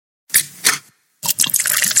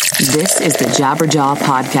This is the Jabberjaw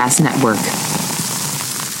Podcast Network.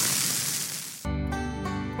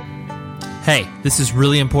 Hey, this is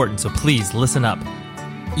really important, so please listen up.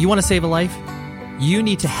 You want to save a life? You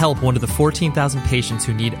need to help one of the 14,000 patients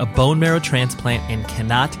who need a bone marrow transplant and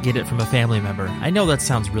cannot get it from a family member. I know that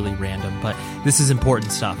sounds really random, but this is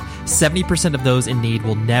important stuff. 70% of those in need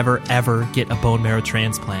will never, ever get a bone marrow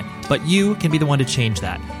transplant, but you can be the one to change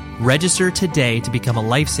that. Register today to become a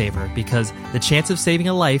lifesaver because the chance of saving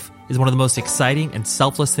a life is one of the most exciting and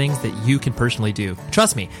selfless things that you can personally do.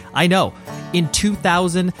 Trust me, I know. In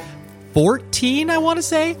 2014, I want to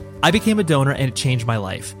say, I became a donor and it changed my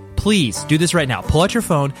life. Please do this right now. Pull out your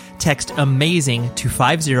phone, text AMAZING to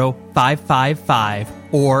 50555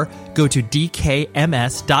 or go to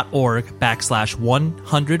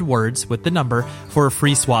dkms.org/100 words with the number for a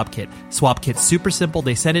free swab kit. Swab kit's super simple.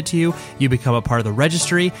 They send it to you. You become a part of the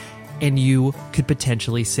registry and you could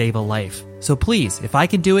potentially save a life. So please, if I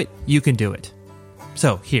can do it, you can do it.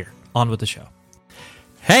 So here, on with the show.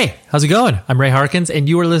 Hey, how's it going? I'm Ray Harkins, and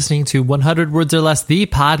you are listening to 100 Words or Less, the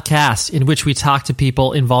podcast in which we talk to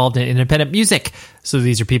people involved in independent music. So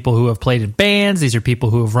these are people who have played in bands, these are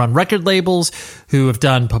people who have run record labels, who have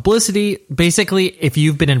done publicity. Basically, if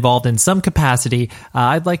you've been involved in some capacity,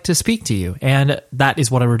 I'd like to speak to you, and that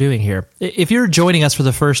is what we're doing here. If you're joining us for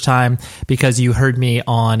the first time because you heard me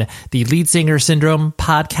on the Lead Singer Syndrome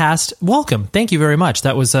podcast, welcome. Thank you very much.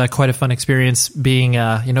 That was quite a fun experience being,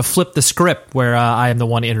 flip the script where I am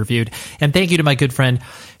the one interviewed. And thank you to my good friend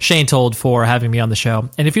Shane Told for having me on the show.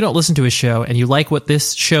 And if you don't listen to his show and you like what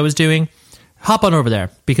this show is doing, hop on over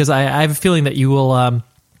there because I have a feeling that you will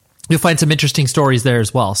you'll find some interesting stories there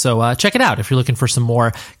as well. So check it out if you're looking for some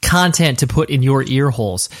more content to put in your ear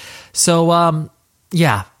holes. So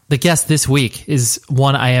the guest this week is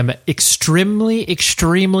one I am extremely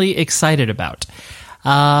excited about.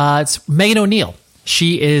 It's Meghan O'Neill.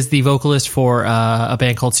 She is the vocalist for a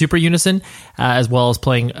band called Unison, as well as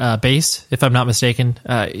playing bass, if I'm not mistaken.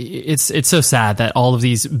 It's so sad that all of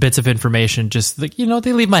these bits of information just,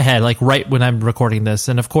 they leave my head like right when I'm recording this.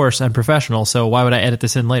 And of course, I'm professional, so why would I edit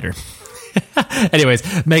this in later? Anyways,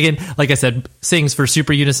 Meghan, like I said, sings for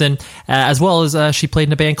Unison, as well as she played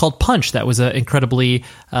in a band called Punch that was incredibly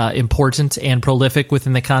important and prolific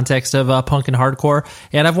within the context of punk and hardcore.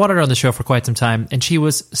 And I've wanted her on the show for quite some time, and she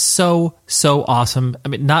was so awesome. I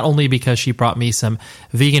mean, not only because she brought me some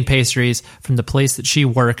vegan pastries from the place that she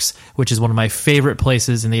works, which is one of my favorite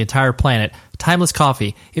places in the entire planet, Timeless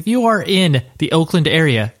Coffee. If you are in the Oakland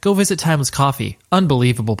area, go visit Timeless Coffee.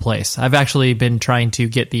 Unbelievable place. I've actually been trying to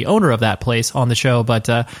get the owner of that place on the show, but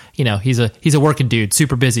he's a working dude,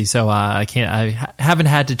 super busy, so I haven't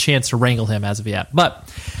had the chance to wrangle him as of yet. But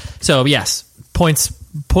so yes, point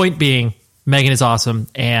being, Meghan is awesome,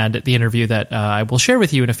 and the interview that I will share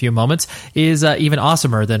with you in a few moments is even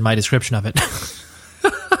awesomer than my description of it.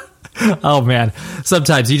 Oh man,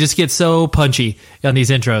 sometimes you just get so punchy on these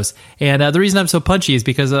intros. And the reason I'm so punchy is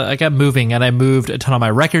because I got moving and I moved a ton of my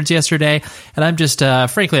records yesterday, and I'm just,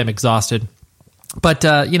 frankly, I'm exhausted. But,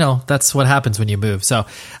 that's what happens when you move. So,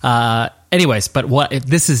 anyways, but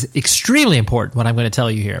this is extremely important, what I'm going to tell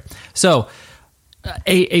you here. So,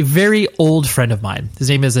 a very old friend of mine, his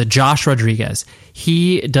name is Josh Rodriguez.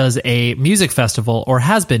 He does a music festival, or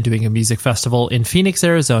has been doing a music festival in Phoenix,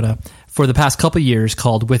 Arizona for the past couple of years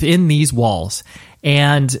called Within These Walls.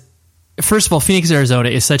 And first of all, Phoenix, Arizona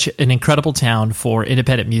is such an incredible town for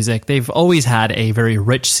independent music. They've always had a very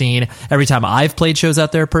rich scene. Every time I've played shows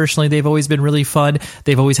out there personally, they've always been really fun.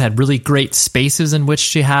 They've always had really great spaces in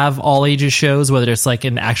which to have all ages shows, whether it's like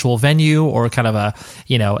an actual venue or kind of a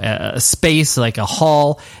space like a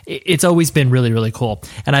hall. It's always been really, really cool.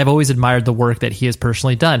 And I've always admired the work that he has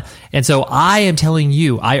personally done. And so I am telling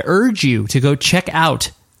you, I urge you to go check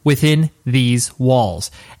out Within These Walls.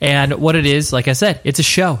 And what it is, like I said, it's a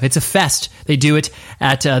show. It's a fest. They do it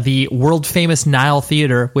at the world famous Nile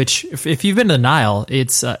Theater, which if you've been to the Nile,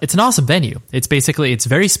 it's an awesome venue. It's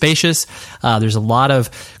very spacious. There's a lot of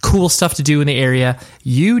cool stuff to do in the area.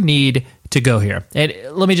 You need to go here. And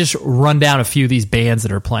let me just run down a few of these bands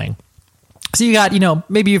that are playing. So you got,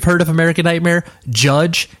 maybe you've heard of American Nightmare,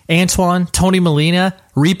 Judge, Antoine, Tony Molina,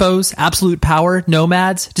 Repos, Absolute Power,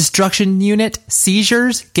 Nomads, Destruction Unit,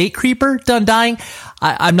 Seizures, Gatecreeper, Done Dying.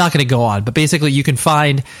 I'm not going to go on, but basically you can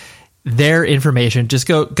find their information. Just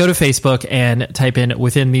go to Facebook and type in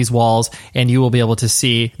Within These Walls, and you will be able to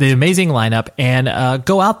see the amazing lineup and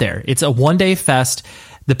go out there. It's a one-day fest.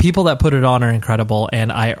 The people that put it on are incredible,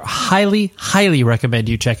 and I highly, highly recommend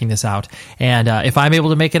you checking this out. And if I'm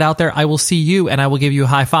able to make it out there, I will see you, and I will give you a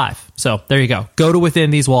high five. So there you go. Go to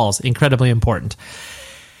Within These Walls. Incredibly important.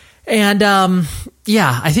 And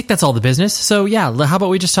yeah, I think that's all the business. So yeah, how about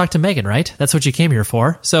we just talk to Meghan, right? That's what you came here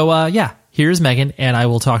for. So yeah, here's Meghan, and I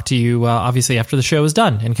will talk to you obviously after the show is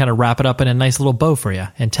done and kind of wrap it up in a nice little bow for you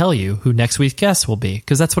and tell you who next week's guest will be,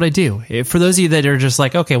 because that's what I do. For those of you that are just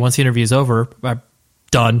like, okay, once the interview is over, I'm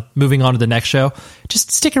done, moving on to the next show,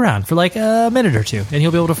 just stick around for like a minute or two, and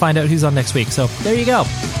you'll be able to find out who's on next week. So there you go.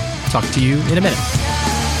 Talk to you in a minute.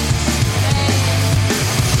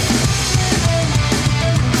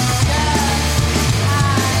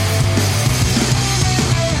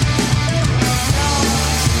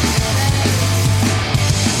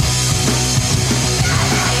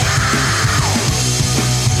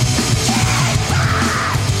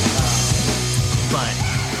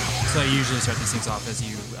 Start these things off as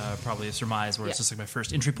you probably have surmised, where it's just like my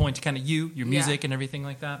first entry point to kind of your music and everything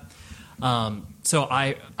like that. So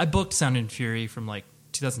I booked Sound and Fury from like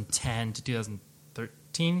 2010 to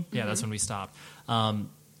 2013. Yeah, that's when we stopped. And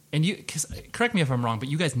because correct me if I'm wrong, but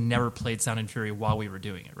you guys never played Sound and Fury while we were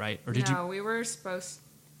doing it, right? Or did you? No, we were supposed.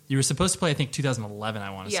 You were supposed to play, I think, 2011, I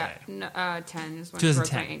want to say. Yeah, 10 is when I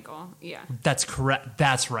broke my ankle. Yeah. That's correct.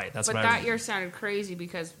 That's right. That's but what that year sounded crazy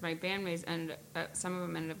because my bandmates some of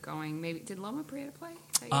them ended up going. Maybe did Loma Prieta play?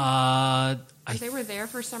 They were there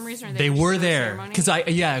for some reason. Or they were there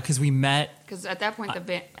because we met. Because at that point, the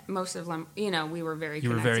band, most of them, we were very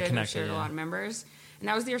connected. Very connected. We shared a lot of members, and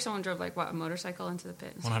that was the year someone drove a motorcycle into the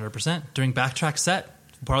pit. 100% during Backtrack set.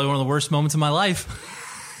 Probably one of the worst moments of my life.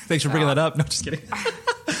 Thanks for bringing that up. No, just kidding.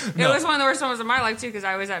 It was one of the worst moments of my life, too, because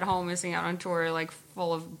I was at home missing out on tour, like,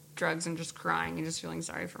 full of drugs and just crying and just feeling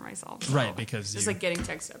sorry for myself. So, right, because just, like, getting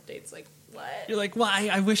text updates, like, what? You're like, well,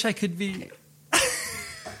 I wish I could be...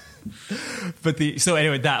 But so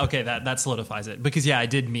anyway, that solidifies it. Because, I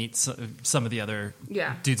did meet some of the other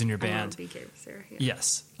dudes in your band. BK was there,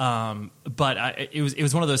 Yes. But it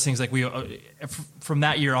was one of those things, like, from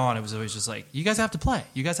that year on, it was always just like, you guys have to play.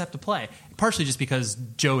 You guys have to play. Partially just because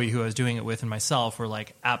Joey, who I was doing it with, and myself were,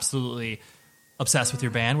 like, absolutely obsessed with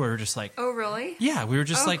your band. We were just like... Oh, really? Yeah, we were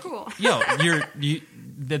just like... Cool.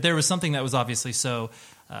 That there was something that was obviously so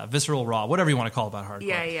visceral, raw, whatever you want to call about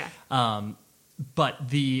hardcore. Yeah. But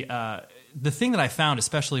the thing that I found,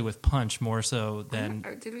 especially with Punch, more so than...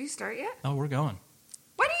 Did we start yet? Oh, we're going.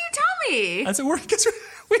 Why didn't you tell me? I said,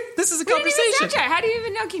 this is a conversation. How do you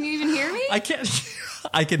even know? Can you even hear me? I can't.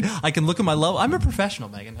 I can look at my level. I'm a professional,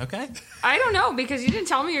 Meghan, okay? I don't know, because you didn't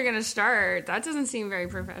tell me you're going to start. That doesn't seem very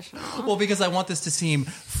professional. Well, because I want this to seem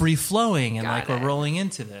free-flowing and we're rolling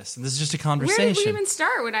into this. And this is just a conversation. Where did we even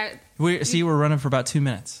start? We're running for about 2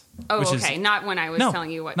 minutes. Oh, okay. Not when I was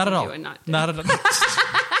telling you what to do and not do. Not at all.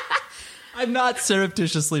 I'm not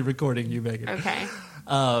surreptitiously recording you, Meghan. Okay.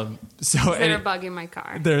 Is there a bug in my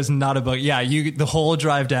car? There's not a bug. Yeah, the whole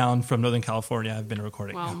drive down from Northern California, I've been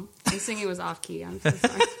recording. Well, the singing was off key. I'm so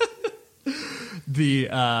sorry.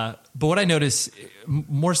 But what I notice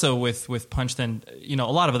more so with Punch than a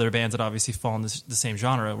lot of other bands that obviously fall in the same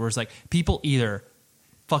genre, where it's like people either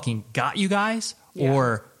fucking got you guys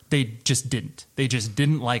or they just didn't. They just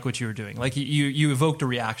didn't like what you were doing. Like you evoked a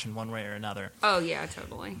reaction one way or another. Oh yeah,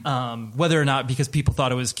 totally. Whether or not because people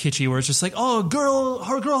thought it was kitschy, or it's just like, oh, girl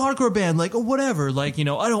hardcore band, like, oh, whatever, like, I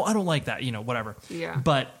don't like that, whatever. Yeah.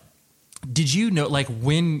 But did you know, like,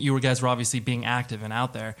 when you guys were obviously being active and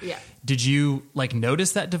out there? Yeah. Did you like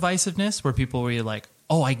notice that divisiveness where people were like,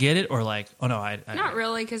 oh, I get it, or like, oh no, I not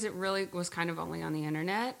really, because it really was kind of only on the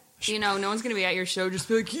internet. No one's going to be at your show just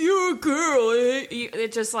be like, you're a girl.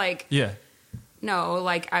 It's just like... Yeah. No,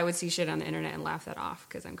 like, I would see shit on the internet and laugh that off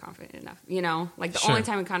because I'm confident enough. Like, the only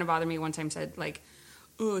time it kind of bothered me, one time said, like,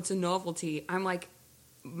 oh, it's a novelty. I'm like,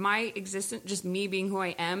 my existence, just me being who I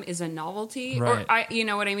am, is a novelty. Right. Or, you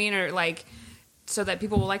know what I mean? Or, like, so that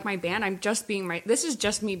people will like my band, I'm just being this is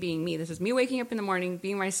just me being me. This is me waking up in the morning,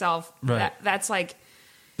 being myself. Right. That's like...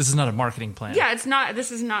 This is not a marketing plan. Yeah, it's not. This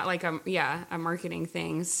is not like a marketing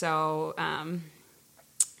thing. So,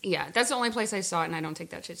 that's the only place I saw it, and I don't take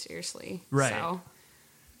that shit seriously. Right. So,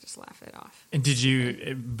 just laugh it off. And did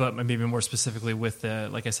you, but maybe more specifically with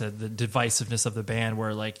like I said, the divisiveness of the band,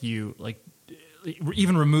 where like you, like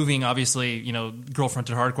even removing obviously,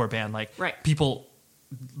 girl-fronted hardcore band, like people,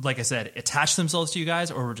 like I said, attach themselves to you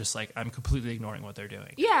guys, or were just like, I'm completely ignoring what they're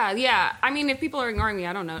doing? Yeah. I mean, if people are ignoring me,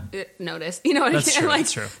 I don't notice. You know what I mean? True, like,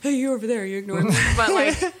 that's true. Hey, you over there, you ignoring me. But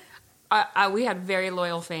like, we had very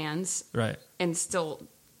loyal fans. Right. And still,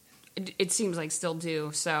 it seems like still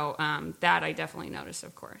do. So that I definitely noticed,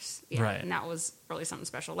 of course. Yeah, right. And that was really something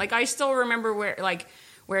special. Like, I still remember where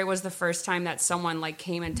it was the first time that someone like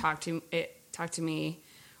came and talked to me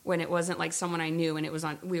when it wasn't like someone I knew and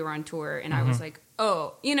we were on tour, and I was like,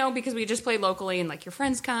 oh, you know, because we just played locally, and like your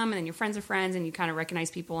friends come and then your friends of friends and you kind of recognize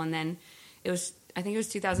people. And then I think it was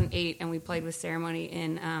 2008, and we played with Ceremony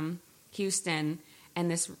in Houston, and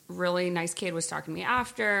this really nice kid was talking to me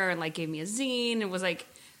after and like gave me a zine. It was like,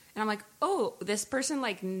 and I'm like, oh, this person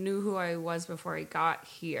like knew who I was before I got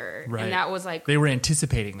here. Right. And that was like, they were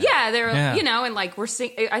anticipating that. Yeah, they were, you know, and like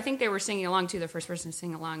I think they were singing along too, the first person to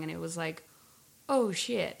sing along, and it was like, oh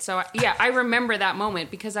shit. So yeah, I remember that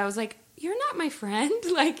moment because I was like, you're not my friend.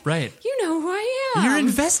 Like, right. You know who I am. You're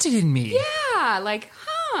invested in me. Yeah. Like,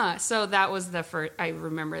 huh. So that was the first, I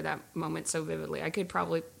remember that moment so vividly. I could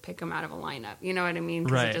probably pick them out of a lineup. You know what I mean?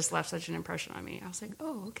 Because it just left such an impression on me. I was like,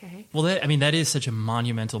 oh, okay. Well, that is such a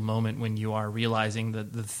monumental moment when you are realizing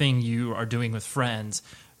that the thing you are doing with friends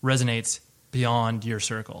resonates beyond your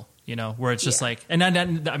circle, you know, where it's just like, and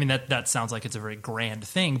that sounds like it's a very grand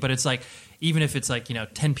thing, but it's like, even if it's like, you know,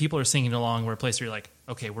 10 people are singing along, we're a place where you're like,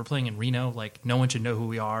 okay, we're playing in Reno, like no one should know who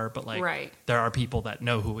we are, but like there are people that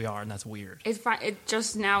know who we are, and that's weird. It's fine. It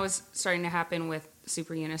just now is starting to happen with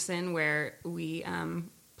Super Unison, where we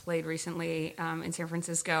played recently in San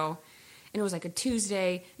Francisco, and it was like a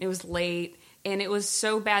Tuesday, and it was late, and it was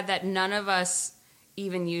so bad that none of us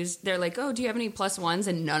even used, they're like, oh, do you have any +1s?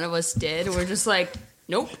 And none of us did. We're just like,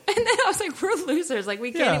 nope. And then I was like, we're losers. Like,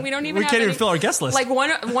 we can't even fill our guest list. Like,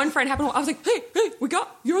 one friend happened, I was like, hey,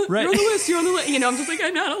 you're on the list. You know, I'm just like,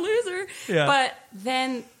 I'm not a loser. Yeah. But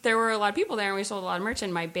then there were a lot of people there, and we sold a lot of merch,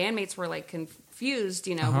 and my bandmates were like confused,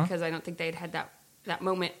 you know, because I don't think they'd had that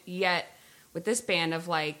moment yet with this band of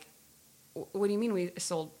like, what do you mean we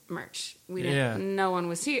sold merch? We didn't, no one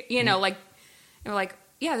was here, you know, like, they were like,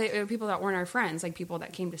 yeah, there were people that weren't our friends, like people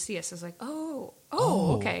that came to see us. I was like, oh,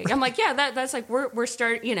 okay. I'm like, yeah, that's like, we're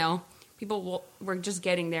starting, you know, we're just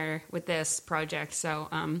getting there with this project. So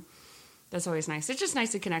that's always nice. It's just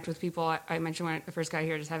nice to connect with people. I mentioned when I first got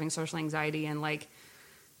here, just having social anxiety and like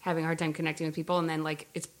having a hard time connecting with people. And then like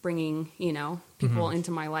it's bringing, you know, people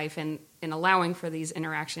into my life and allowing for these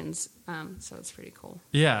interactions. So it's pretty cool.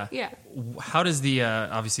 Yeah. Yeah. How does the,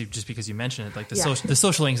 obviously just because you mentioned it, like the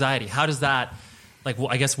social anxiety, how does that, like, well,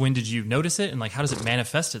 I guess when did you notice it, and like how does it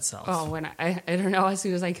manifest itself? Oh, when I don't know. As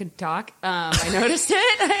soon as I could talk, I noticed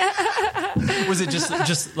it. Was it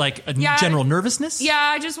just like a general nervousness?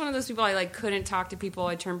 Yeah, just one of those people. I like couldn't talk to people.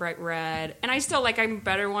 I turned bright red, and I still like I'm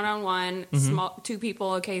better one-on-one. Small 2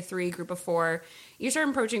 people, okay, 3, group of 4. You start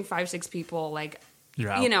approaching 5, 6 people, like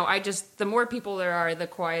you're out. You know, the more people there are, the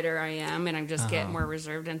quieter I am, and I just get more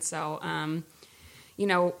reserved, and so you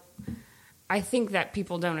know. I think that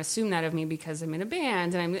people don't assume that of me because I'm in a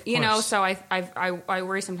band, and I'm, you know, so I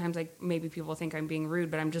worry sometimes like maybe people think I'm being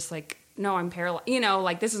rude, but I'm just like, no, I'm paralyzed. You know,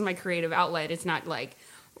 like this is my creative outlet. It's not like,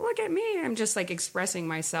 look at me. I'm just like expressing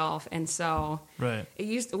myself, and so it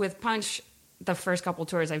used with Punch. The first couple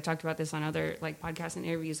tours, I've talked about this on other like podcasts and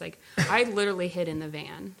interviews. Like I literally hid in the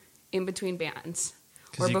van in between bands,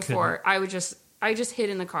 or before I just hid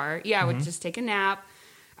in the car. Yeah, I would just take a nap.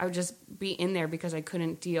 I would just be in there because I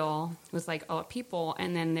couldn't deal with like a lot of people.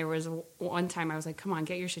 And then there was one time I was like, come on,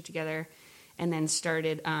 get your shit together. And then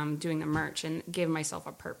started doing the merch and gave myself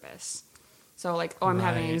a purpose. So like, I'm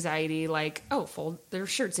having anxiety, like, fold their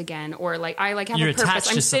shirts again. Or like, I like have a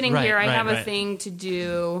purpose. I'm sitting here. I have a thing to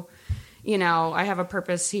do. You know, I have a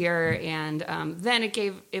purpose here. And then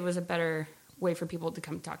it was a better way for people to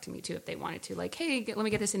come talk to me too if they wanted to. Like, hey, let me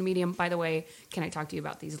get this in Medium. By the way, can I talk to you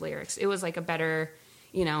about these lyrics? It was like a better...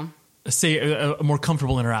 You know, say a more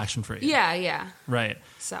comfortable interaction for you. Yeah. Right.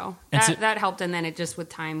 So that helped, and then it just with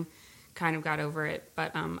time kind of got over it.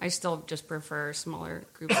 But I still just prefer smaller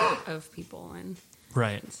groups of people and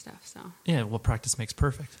stuff. So yeah, well, practice makes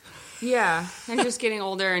perfect. Yeah, and just getting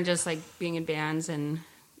older and just like being in bands and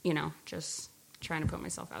you know just trying to put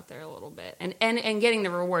myself out there a little bit and getting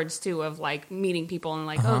the rewards too of like meeting people and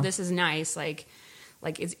like oh this is nice like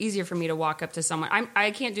it's easier for me to walk up to someone. I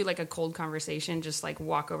can't do like a cold conversation, just like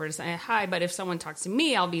walk over to say hi. But if someone talks to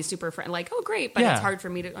me, I'll be super friendly. Like, oh, great. But it's hard for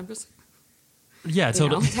me to. I'm just. Yeah,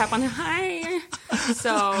 totally. Tap on the hi.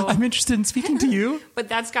 So I'm interested in speaking to you. But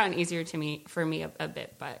that's gotten easier for me a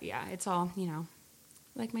bit. But yeah, it's all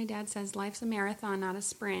like my dad says, life's a marathon, not a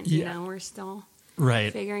sprint. You know, we're still.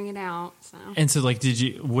 Figuring it out. So. And so, like,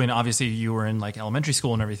 when obviously you were in like elementary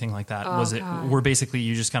school and everything like that, were basically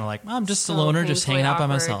you just kind of like, I'm just a loner, just hanging out by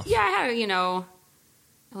myself? Yeah, I had,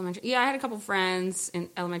 elementary. Yeah, I had a couple friends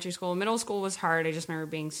in elementary school. Middle school was hard. I just remember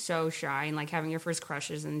being so shy and like having your first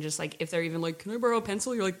crushes and just like if they're even like, can I borrow a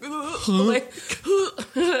pencil? You're like,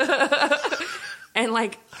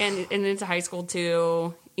 and into high school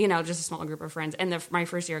too. You know, just a small group of friends. And my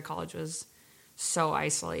first year of college was so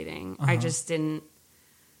isolating. I just didn't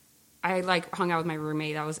I like hung out with my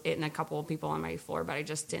roommate. That was it, and a couple of people on my floor, but I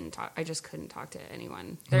just didn't talk. I just couldn't talk to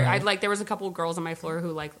anyone. There was a couple of girls on my floor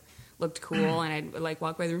who like looked cool, and I'd like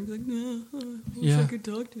walk by the room and be like, no, I wish I could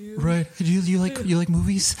talk to you. Right. You like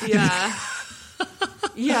movies? Yeah.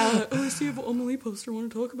 Yeah. Oh, I see a Emily poster.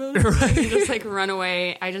 Want to talk about it? Right. And just like run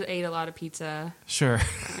away. I just ate a lot of pizza. Sure.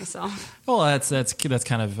 By myself. Well, that's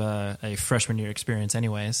kind of a freshman year experience,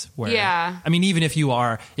 anyways. Where, yeah. I mean, even if you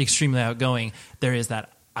are extremely outgoing, there is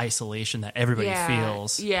that isolation that everybody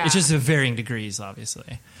feels. Yeah. It's just of varying degrees,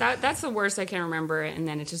 obviously. That's the worst I can remember, and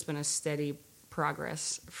then it's just been a steady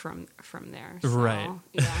progress from there. So, right.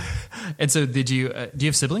 Yeah. And so, do you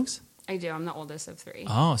have siblings? I do. I'm the oldest of 3.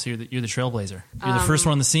 Oh, so you're the trailblazer. You're the first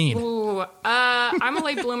one on the scene. Ooh, I'm a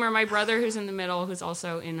late bloomer. My brother, who's in the middle, who's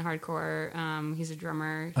also in hardcore, he's a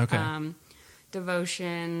drummer. Okay.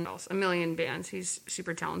 Devotion, a million bands. He's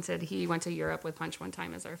super talented. He went to Europe with Punch one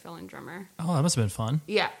time as our fill-in drummer. Oh, that must have been fun.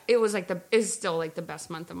 Yeah, it was is still like the best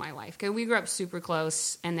month of my life. Cause we grew up super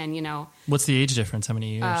close, and then What's the age difference? How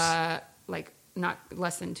many years? Like not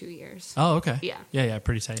less than 2 years. Oh, okay. Yeah,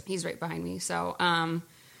 pretty tight. He's right behind me. So, I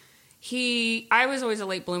was always a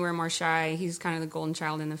late bloomer, more shy. He's kind of the golden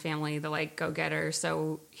child in the family, the like go-getter.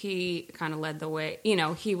 So he kind of led the way.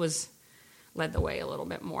 He led the way a little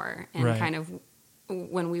bit more. And kind of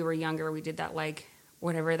when we were younger, we did that like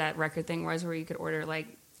whatever that record thing was where you could order like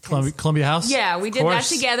Columbia House. Yeah, we did that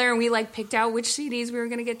together, and we like picked out which CDs we were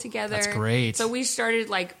going to get together. That's great. So we started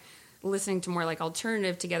like listening to more like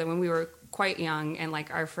alternative together when we were quite young, and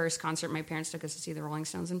like our first concert, my parents took us to see the Rolling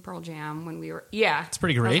Stones and Pearl Jam when we were it's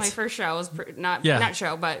pretty great. That was my first show. It was not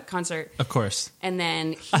show, but concert, of course. And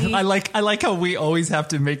then I like how we always have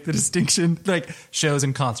to make the distinction, like shows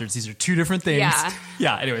and concerts. These are two different things.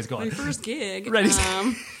 Yeah. Anyways, go on. My first gig, right?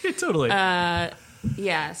 Totally.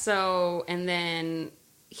 Yeah. So and then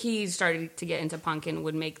he started to get into punk and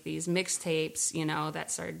would make these mixtapes, that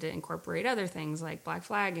started to incorporate other things like Black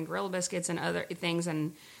Flag and Gorilla Biscuits and other things.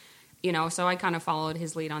 And, so I kind of followed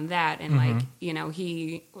his lead on that. And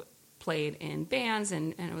he played in bands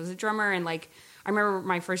and was a drummer. And like, I remember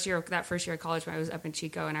that first year of college when I was up in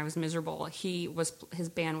Chico and I was miserable, his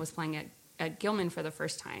band was playing at Gilman for the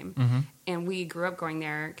first time. And we grew up going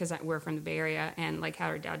there because we're from the Bay Area and like had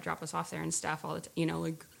our dad drop us off there and stuff all the time,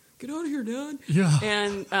 like, get out of here, Dad. Yeah.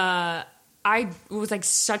 And it was like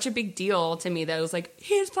such a big deal to me that it was like,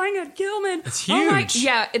 he's playing at Gilman. It's huge.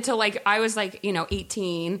 Until like I was like,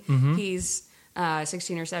 18. He's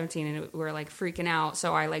 16 or 17 and we were like freaking out.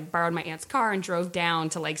 So I like borrowed my aunt's car and drove down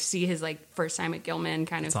to like see his like first time at Gilman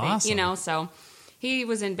kind of thing. Awesome. So he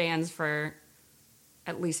was in bands for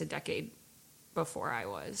at least a decade before I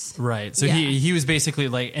was. Right. So he was basically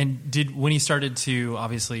like, and when he started to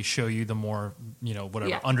obviously show you the more,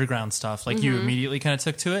 underground stuff, like you immediately kind of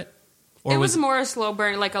took to it? Or it was more a slow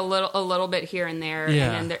burn, like a little bit here and there.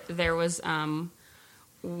 Yeah. And then there was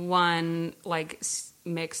one like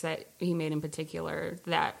mix that he made in particular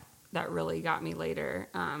that really got me later.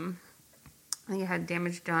 I think it had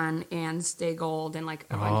Damage Done and Stay Gold and like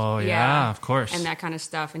a bunch. Oh yeah, of course. And that kind of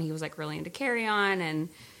stuff. And he was like really into Carry On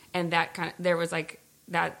and that kind of, there was like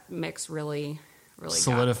that mix really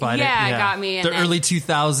solidified it. Yeah, it got me. And the early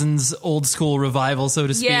 2000s old school revival, so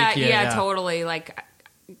to speak. Yeah, totally. Like,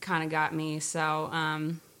 kind of got me. So,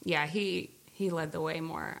 he led the way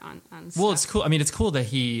more on stuff. Well, it's cool. I mean, it's cool that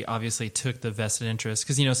he obviously took the vested interest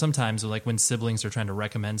because, sometimes like when siblings are trying to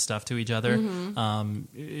recommend stuff to each other,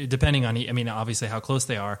 depending on, obviously how close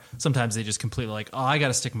they are, sometimes they just completely like, oh, I got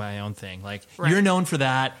to stick my own thing. Like, you're known for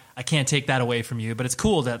that. I can't take that away from you. But it's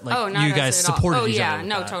cool that like you guys supported each other.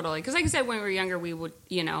 No, totally. Because like I said, when we were younger, we would,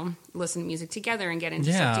 listen to music together and get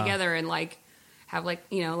into stuff together and like, have like,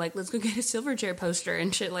 like let's go get a Silverchair poster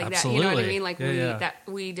and shit like Absolutely. that. You know what I mean? Like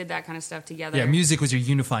we did that kind of stuff together. Yeah, music was your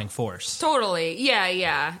unifying force. Totally.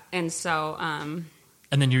 Yeah. And so and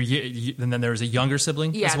then and then there was a younger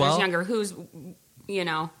sibling as well? Yeah, there's younger who's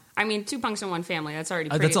 2 punks in one family. That's already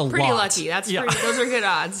pretty lot. lucky. Those are good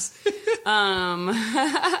odds.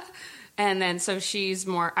 And then so she's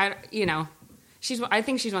more I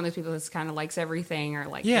think she's one of those people that's kind of likes everything, or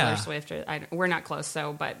like Taylor Swift. We're not close,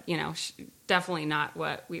 so but definitely not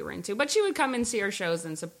what we were into. But she would come and see our shows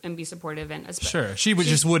and be supportive, and sure, she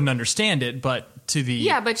just wouldn't understand it, but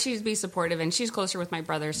but she'd be supportive, and she's closer with my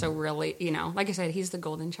brother. So really, like I said, he's the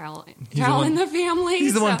golden child in the family.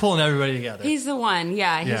 He's the one pulling everybody together. He's the one, He's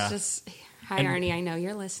just. Hi, Arnie. I know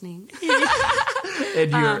you're listening.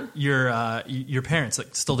 And your parents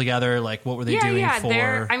like still together? Like, what were they doing for?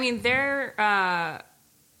 There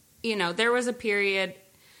was a period.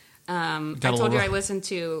 I told you I listened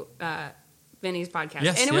to Vinny's podcast.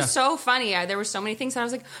 Yes, and it was so funny. There were so many things that I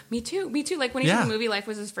was like, me too. Like when he did the movie Life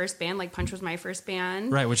was his first band, like Punch was my first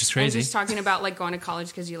band. Right, which is crazy. And just talking about like going to college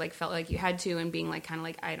because you like felt like you had to and being like kind of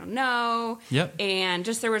like, I don't know. Yep. And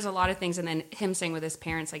just there was a lot of things. And then him saying with his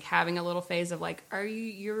parents, like having a little phase of like,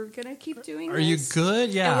 you're going to keep doing this? Are you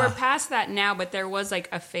good? Yeah. And we're past that now, but there was like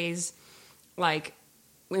a phase like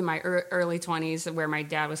in my early 20s where my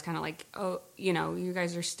dad was kind of like, oh, you know, you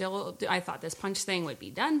guys are still, I thought this Punch thing would be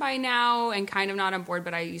done by now and kind of not on board,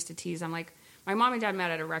 but I used to tease. I'm like, my mom and dad met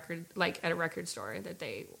at a record store that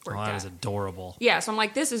they worked at. Oh, that was adorable. Yeah, so I'm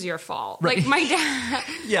like, this is your fault. Right. Like my dad.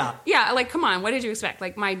 Yeah, like come on, what did you expect?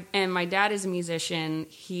 Like my dad is a musician.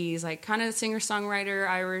 He's like kind of singer songwriter,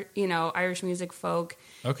 Irish music, folk.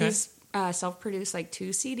 Okay. He's self-produced like 2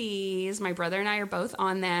 CDs. My brother and I are both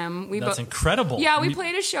on them. That's incredible. Yeah, we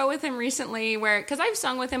played a show with him recently because I've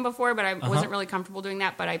sung with him before, but I wasn't really comfortable doing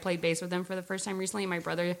that. But I played bass with him for the first time recently. My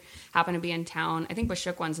brother happened to be in town, I think with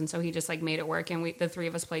Shook Ones, and so he just like made it work. And the 3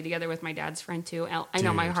 of us played together with my dad's friend too. I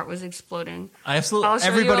know my heart was exploding. Absolutely, I'll show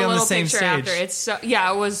everybody you a on the little same picture stage. After. It's so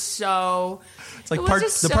it was so. It's like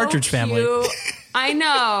the Partridge Family. I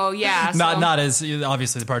know, yeah. Not as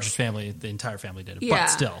obviously the Partridge Family, the entire family did it, but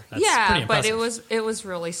still, that's pretty impressive. But it was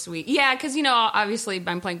really sweet. Yeah, because obviously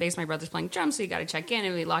I'm playing bass, my brother's playing drums, so you got to check in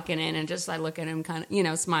and we lock it in, and just I look at him kind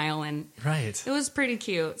of smile, and right. It was pretty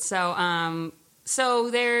cute. So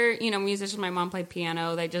they're musicians. My mom played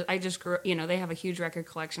piano. I just grew. They have a huge record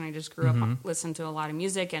collection. I just grew up listening to a lot of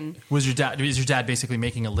music. And was your dad basically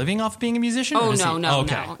making a living off being a musician? Oh no,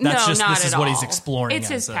 okay. No, That's just not this is at what all. he's exploring. It's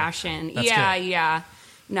his passion. That's good. Yeah.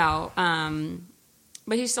 No,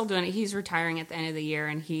 but he's still doing it. He's retiring at the end of the year,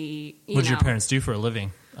 and he. What did your parents do for a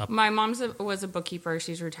living? My mom was a bookkeeper.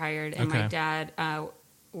 She's retired, and my dad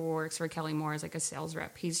works for Kelly Moore as like a sales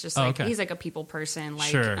rep. He's just like he's like a people person. Like,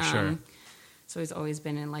 sure. So he's always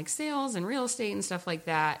been in like sales and real estate and stuff like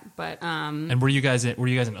that. But and were you guys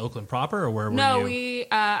in Oakland proper, or where were you?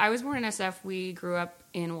 No, I was born in SF. We grew up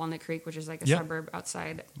in Walnut Creek, which is like a suburb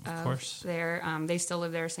outside of there. They still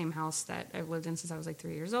live there, same house that I've lived in since I was like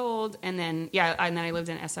 3 years old. And then I lived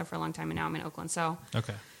in SF for a long time, and now I'm in Oakland. So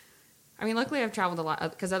okay. I mean, luckily I've traveled a lot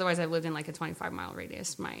because otherwise I've lived in like a 25-mile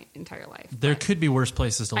radius my entire life. There could be worse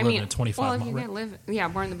places to live in a 25-mile radius. Well, if you're going to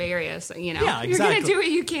live, born in the Bay Area, so, yeah, exactly. you're going to do what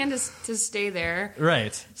you can to stay there.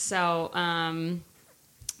 Right. So,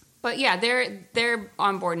 but yeah, they're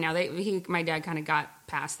on board now. My dad kind of got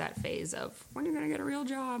past that phase of when you're going to get a real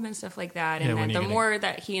job and stuff like that. And then the more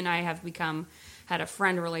that he and I have had a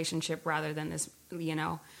friend relationship rather than this,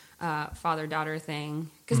 father-daughter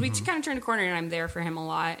thing, because we kind of turned a corner, and I'm there for him a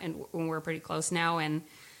lot, and we're pretty close now. And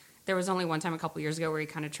there was only one time a couple years ago where he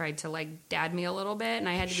kind of tried to like dad me a little bit, and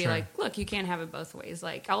I had to be like, look, you can't have it both ways.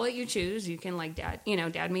 Like, I'll let you choose. You can like dad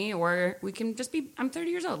me, or we can just be. I'm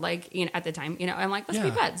 30 years old, like at the time, I'm like, let's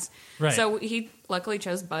be buds. Right. So he luckily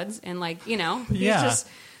chose buds, and like he's just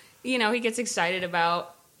he gets excited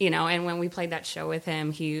about. And when we played that show with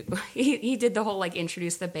him, he did the whole like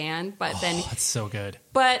introduce the band, but then that's so good.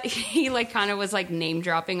 But he like kind of was like name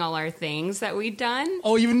dropping all our things that we'd done.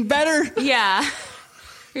 Oh, even better. Yeah,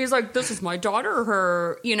 he's like, this is my daughter.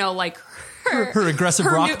 Her, her aggressive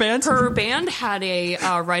rock band. Her band had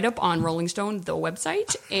a write up on Rolling Stone, the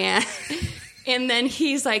website, and. And then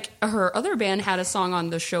he's like, her other band had a song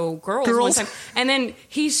on the show Girls one time. And then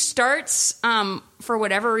he starts, for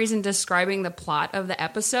whatever reason, describing the plot of the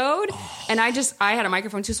episode. Oh. And I had a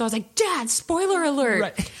microphone too, so I was like, Dad, spoiler alert.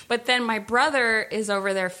 Right. But then my brother is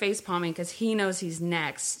over there face palming because he knows he's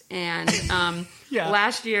next. And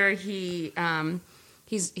last year he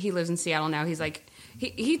lives in Seattle now. He's like,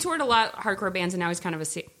 he toured a lot of hardcore bands, and now he's kind of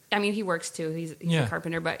he works too. He's a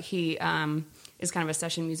carpenter, but he is kind of a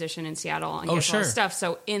session musician in Seattle and gets a lot of stuff.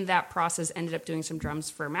 So in that process, ended up doing some drums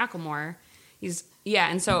for Macklemore.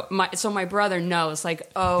 And so my brother knows, like,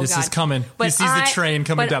 oh, this God. is coming. But he sees the train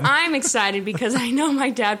coming down. I'm excited because I know my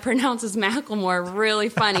dad pronounces Macklemore really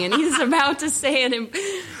funny, and he's about to say it.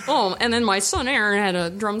 And then my son Aaron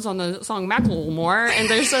had drums on the song Macklemore, and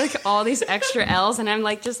there's like all these extra L's, and I'm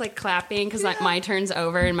like just like clapping because like my turn's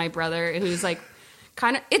over, and my brother, who's like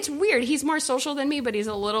kind of, it's weird. He's more social than me, but he's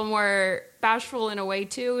a little more bashful in a way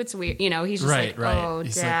too. It's weird. He's just like, oh,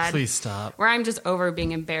 he's Dad. Like, please stop. Where I'm just over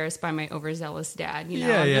being embarrassed by my overzealous dad. I'm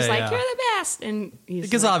just like, you're the best. And he's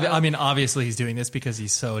because like, obviously he's doing this because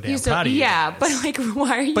he's so damn proud of you. Yeah, but like,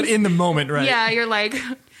 why are you? But in the moment, right? Yeah, you're like,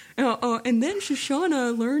 and then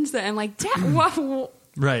Shoshana learns that. I'm like, Dad, what?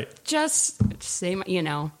 Right. Just say,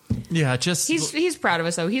 Yeah, just... He's proud of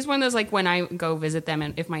us, though. He's one of those, like, when I go visit them,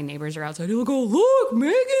 and if my neighbors are outside, he'll go, look,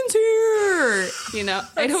 Megan's here! ever. You know,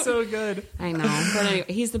 That's so good. I know, but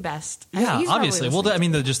anyway, he's the best. Yeah, he's obviously. Well, I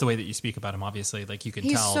mean, just the way that you speak about him, obviously, like you can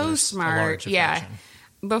he's tell. so there's smart. A large Yeah. affection.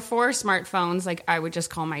 Before smartphones, like I would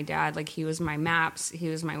just call my dad. Like he was my maps. He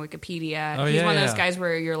was my Wikipedia. Oh, he's yeah, one of those yeah. guys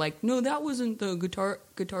where you're like, no, that wasn't the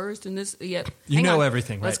guitarist in this. Yeah, You know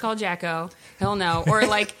everything, right? Let's call Jacko. He'll know. Or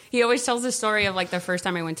like he always tells the story of like the first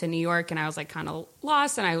time I went to New York and I was like kind of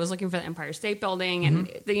lost and I was looking for the Empire State Building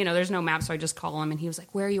and you know there's no map, so I just call him and he was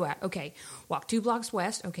like, where are you at? Okay, walk 2 blocks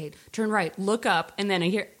west. Okay, turn right, look up, and then I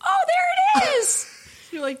hear, oh, there it is.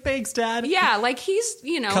 You're like, thanks, Dad. Yeah, like he's,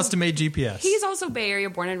 you know, custom-made GPS. He's also Bay Area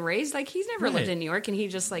born and raised. Like he's never Right. lived in New York, and he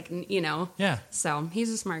just like, you know. Yeah. So he's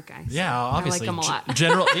a smart guy. So Yeah, obviously. I like him a lot.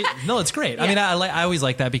 No, it's great. Yeah. I mean, I always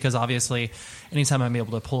like that because obviously, anytime I'm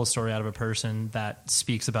able to pull a story out of a person that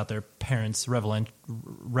speaks about their parents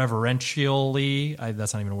reverentially,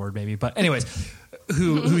 that's not even a word, maybe. But anyways,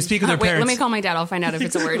 who speak of their parents. Let me call my dad. I'll find out if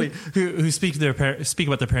it's a word. Who speak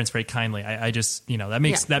about their parents very kindly. I just, you know, that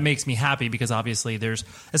makes me happy because obviously there's,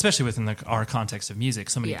 especially within our context of music,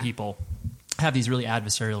 so many people have these really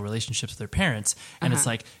adversarial relationships with their parents, and it's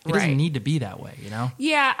like it doesn't need to be that way, you know?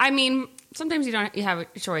 Yeah, I mean, sometimes you have a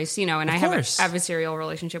choice, you know. And I have an course. adversarial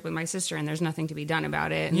relationship with my sister, and there's nothing to be done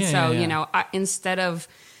about it. And Yeah. you know, instead of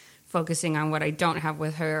focusing on what I don't have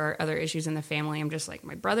with her or other issues in the family, I'm just like,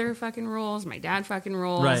 my brother fucking rules, my dad fucking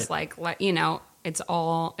rules. Right. Like, you know, it's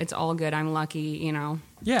all good. I'm lucky, you know.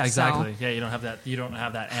 Yeah, exactly. So, Yeah, you don't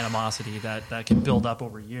have that animosity that can build up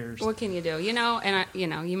over years. what can you do? You know, and you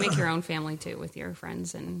know, you make your own family too with your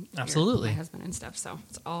friends and Absolutely. my husband and stuff. So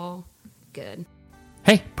it's all good.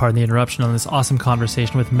 Hey, pardon the interruption on this awesome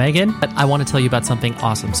conversation with Megan, but I want to tell you about something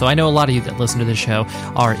awesome. So I know a lot of you that listen to this show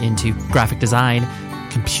are into graphic design,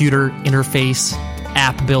 computer interface,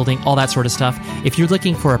 app building, all that sort of stuff. If you're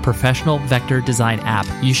looking for a professional vector design app,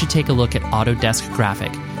 you should take a look at Autodesk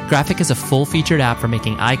Graphic. Graphic is a full-featured app for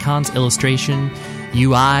making icons, illustration,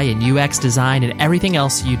 UI and UX design, and everything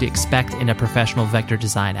else you'd expect in a professional vector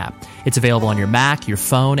design app. It's available on your Mac, your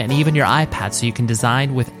phone, and even your iPad, so you can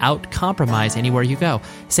design without compromise anywhere you go.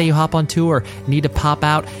 Say you hop on tour, need to pop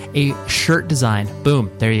out a shirt design.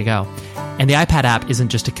 Boom, there you go. And the iPad app isn't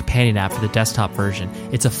just a companion app for the desktop version.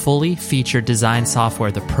 It's a fully featured design software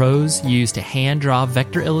the pros use to hand draw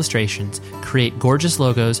vector illustrations, create gorgeous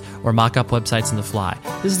logos, or mock up websites on the fly.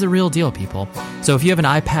 This is the real deal, people. So if you have an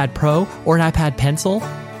iPad Pro or an iPad Pencil,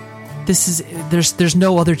 there's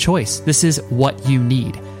no other choice. This is what you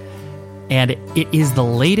need. And it is the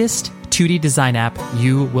latest 2D design app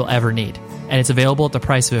you will ever need. And it's available at the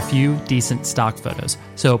price of a few decent stock photos.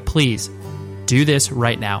 So please, do this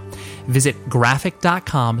right now. Visit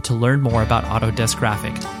graphic.com to learn more about Autodesk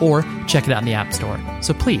Graphic or check it out in the App Store.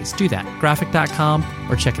 So please do that. Graphic.com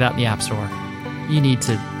or check it out in the App Store. You need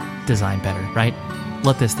to design better, right?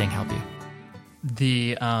 Let this thing help you.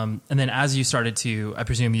 And then as you started to, I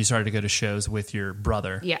presume you started to go to shows with your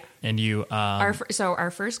brother. Yeah. And you, our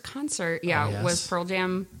first concert, was Pearl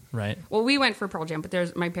Jam. Right. Well, we went for Pearl Jam,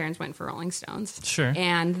 but my parents went for Rolling Stones. Sure.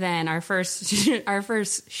 And then our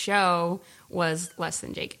first show was Less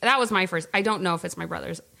Than Jake. That was my first. I don't know if it's my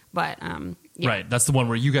brother's, but yeah. Right. That's the one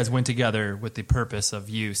where you guys went together with the purpose of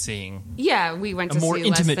you seeing. Yeah, we went a to more see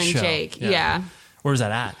intimate Less Than show. Jake. Yeah. Yeah. Where was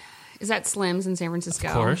that at? Is that Slim's in San Francisco?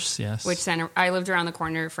 Of course, yes. Which I lived around the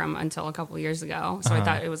corner from until a couple of years ago. So I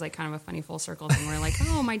thought it was like kind of a funny full circle thing where like,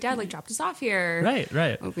 oh, my dad like dropped us off here.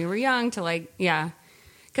 Right. When we were young to like, yeah.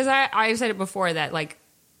 Because I've said it before that like,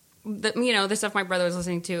 the stuff my brother was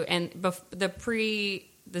listening to and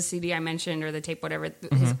the CD I mentioned or the tape, whatever,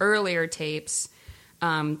 his earlier tapes,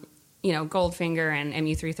 Goldfinger and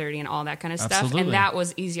MU330 and all that kind of stuff. Absolutely. And that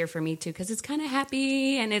was easier for me too because it's kind of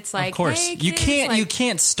happy and it's like, of course, hey, you kids, you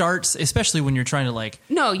can't start, especially when you're trying to like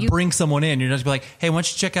bring someone in. You're not just be like, hey, why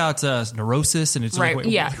don't you check out Neurosis? And it's right, like,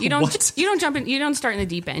 yeah, you don't what? you don't jump in, you don't start in the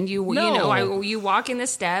deep end. You walk in the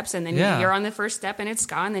steps and then you're on the first step and it's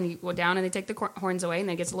ska and then you go down and they take the horns away and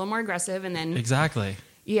then it gets a little more aggressive and then exactly.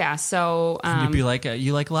 Yeah, so you'd be like,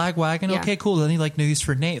 you like Lagwagon? Yeah. Okay, cool. Then you like News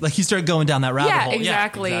for Nate. Like you start going down that rabbit hole.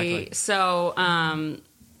 Exactly. Yeah, exactly. So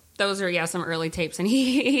those are some early tapes, and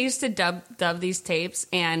he used to dub these tapes,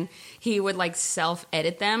 and he would like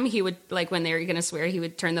self-edit them. He would like when they were going to swear, he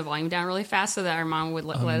would turn the volume down really fast so that our mom would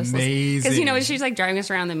let us listen. Because she's like driving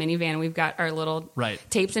us around the minivan, and we've got our little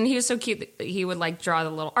tapes, and he was so cute that he would like draw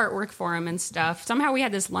the little artwork for him and stuff. Somehow we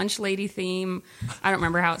had this lunch lady theme. I don't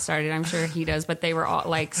remember how it started. I'm sure he does, but they were all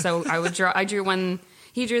like so. I drew one.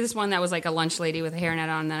 he drew this one that was like a lunch lady with a hairnet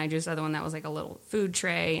on, and then I drew this other one that was like a little food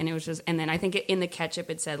tray, and it was just, and then I think in the ketchup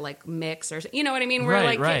it said like mix or, you know what I mean?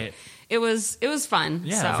 Where Right. It was fun.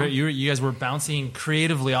 Yeah, so. you guys were bouncing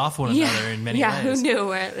creatively off one another in many ways. Yeah, who knew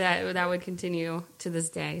that would continue to this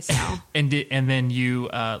day? So, and then you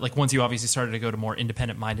like once you obviously started to go to more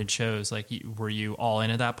independent minded shows, like were you all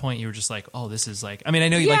in at that point? You were just like, oh, this is like, I mean, I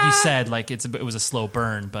know like you said, like it was a slow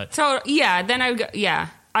burn, but so yeah, then I would go, yeah.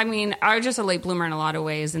 I mean, I was just a late bloomer in a lot of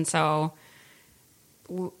ways, and so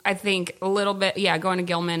I think a little bit, going to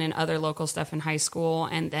Gilman and other local stuff in high school,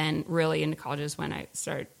 and then really into college is when I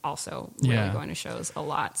started also really going to shows a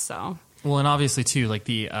lot. So, well, and obviously too, like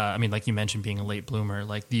I mean, like you mentioned, being a late bloomer,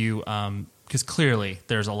 like you, because clearly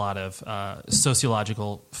there's a lot of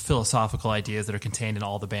sociological, philosophical ideas that are contained in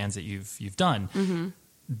all the bands that you've done. Mm-hmm.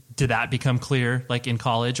 Did that become clear, like in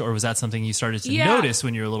college, or was that something you started to notice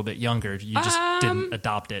when you were a little bit younger? You just didn't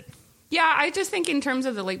adopt it. Yeah, I just think in terms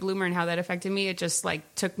of the late bloomer and how that affected me, it just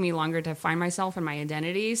like took me longer to find myself and my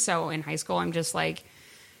identity. So in high school, I'm just like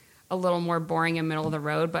a little more boring and middle of the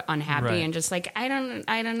road, but unhappy and just like I don't know.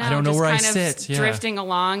 I don't know just where kind I of sit. Yeah. Drifting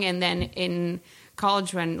along, and then in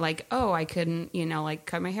college when like, oh, I couldn't, like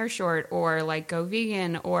cut my hair short or like go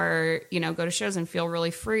vegan or, go to shows and feel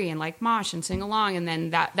really free and like mosh and sing along. And then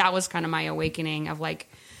that was kind of my awakening of like,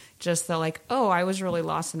 just the like, oh, I was really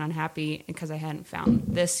lost and unhappy because I hadn't found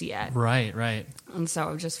this yet. Right. And so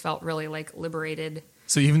I just felt really like liberated.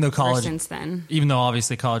 So even though college, since then, even though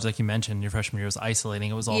obviously college, like you mentioned, your freshman year was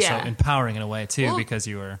isolating, it was also empowering in a way too, because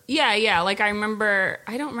you were. Yeah. Like I don't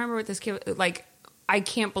remember what this kid, like, I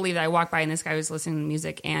can't believe that I walked by and this guy was listening to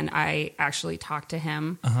music and I actually talked to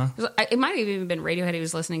him. Uh-huh. It might have even been Radiohead he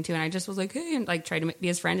was listening to, and I just was like, hey, and like tried to be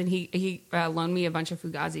his friend, and he loaned me a bunch of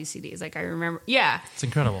Fugazi CDs. Like I remember, it's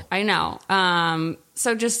incredible. I know.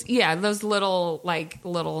 So just those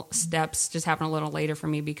little steps just happened a little later for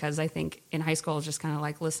me because I think in high school I was just kind of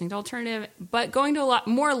like listening to alternative, but going to a lot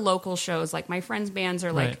more local shows. Like my friends' bands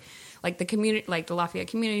are like the community, like the Lafayette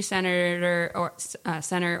Community Center or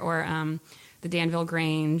the Danville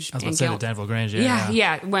Grange. I was about to say the Danville Grange,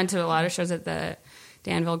 yeah. Went to a lot of shows at the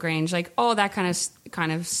Danville Grange, like all that kind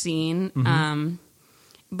of scene. Mm-hmm.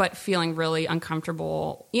 But feeling really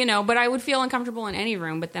uncomfortable, But I would feel uncomfortable in any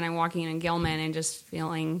room. But then I'm walking in Gilman and just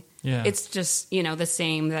feeling it's just the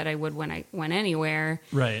same that I would when I went anywhere.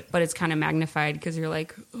 Right. But it's kind of magnified because you're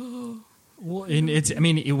like, oh. Well,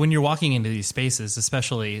 when you're walking into these spaces,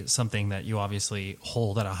 especially something that you obviously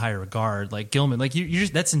hold at a high regard, like Gilman, like you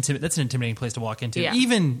just that's an intimidating place to walk into,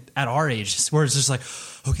 even at our age, where it's just like,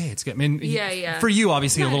 okay, it's good. I mean, for you,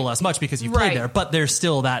 obviously, a little less much because you played there, but there's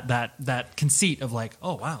still that conceit of like,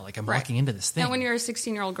 oh wow, like I'm walking into this thing. And when you're a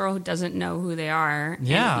 16-year-old girl who doesn't know who they are,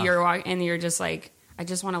 and you're just like, I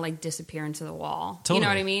just want to like disappear into the wall. Totally. You know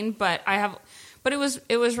what I mean? But it was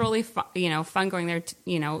really fun going there,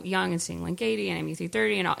 young and seeing Link 80 and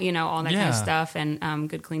MU330 and all that kind of stuff and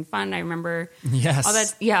Good Clean Fun. I remember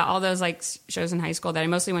all those like shows in high school that I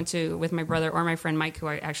mostly went to with my brother or my friend Mike, who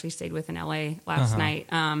I actually stayed with in LA last night.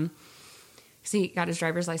 Because he got his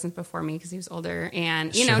driver's license before me because he was older,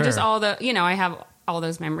 and just all the I have all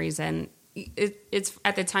those memories, and it's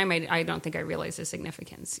at the time I don't think I realized the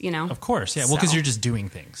significance. Of course, yeah. Well, because you're just doing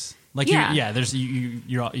things. Like you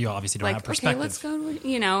obviously don't have perspective. Okay, let's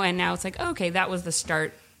go. And now it's like, okay, that was the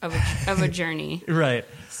start of a journey, right?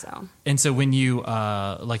 So when you,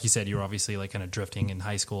 like you said, you were obviously like kind of drifting in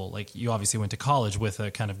high school. Like you obviously went to college with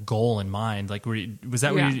a kind of goal in mind. Like, was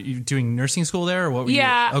that when you were doing nursing school there, or what? Were you?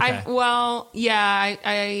 Okay.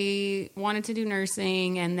 I wanted to do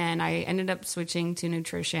nursing, and then I ended up switching to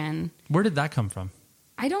nutrition. Where did that come from?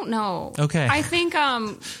 I don't know. Okay. I think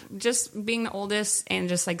just being the oldest and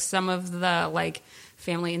just like some of the like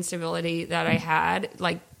family instability that I had,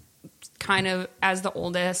 like kind of as the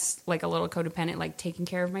oldest, like a little codependent, like taking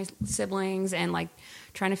care of my siblings and like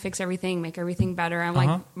trying to fix everything, make everything better. I'm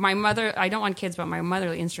like, my mother, I don't want kids, but my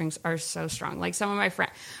motherly instincts are so strong. Like some of my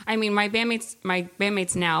friends, I mean, my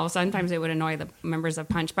bandmates now, sometimes they would annoy the members of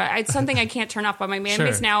Punch, but it's something I can't turn off. But my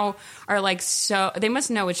bandmates now are like, so they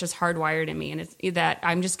must know it's just hardwired in me. And it's that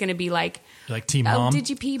I'm just going to be like team mom. Did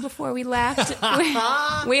you pee before we left?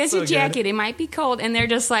 Where's your jacket? It might be cold. And they're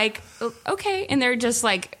just like, okay. And they're just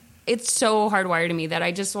like, it's so hardwired to me that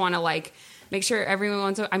I just want to like, make sure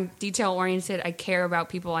everyone I'm detail oriented. I care about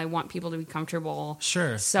people. I want people to be comfortable.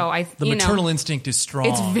 Sure. So the maternal instinct is strong.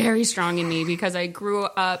 It's very strong in me because I grew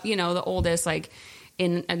up, the oldest, like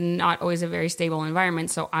in a not always a very stable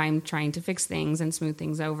environment. So I'm trying to fix things and smooth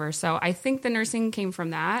things over. So I think the nursing came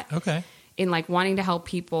from that. Okay. in like wanting to help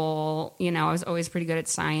people. You know, I was always pretty good at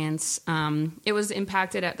science. It was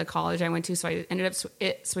impacted at the college I went to, so I ended up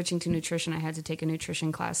switching to nutrition. I had to take a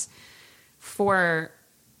nutrition class for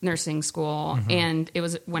nursing school, and it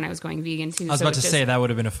was when I was going vegan too. I was about to say that would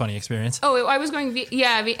have been a funny experience. Oh, I was going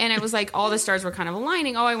and it was like all the stars were kind of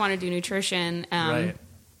aligning. Oh, I want to do nutrition. Right.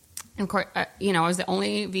 And of course, you know, I was the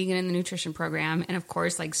only vegan in the nutrition program, and of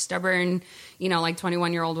course, like stubborn, you know, like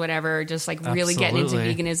 21-year-old whatever, just like really getting into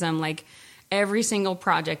veganism. Like every single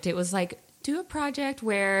project, it was like, do a project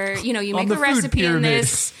where, you know, you make a recipe in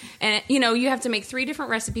this, and, you know, you have to make 3 different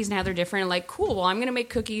recipes and how they're different. And like, cool, well, I'm going to make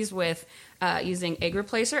cookies with using egg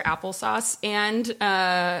replacer, applesauce, and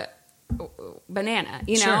banana,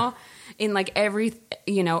 you know, in like every,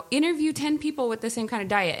 you know, interview 10 people with the same kind of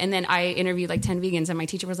diet. And then I interviewed like 10 vegans, and my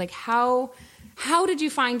teacher was like, how did you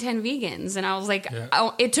find 10 vegans? And I was like,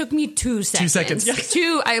 oh, it took me 2 seconds. 2 seconds.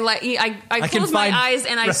 I closed my eyes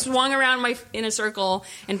and I swung around in a circle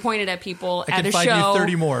and pointed at people at a show. I can find you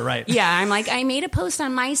 30 more, right? Yeah. I'm like, I made a post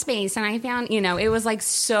on MySpace and I found, you know, it was like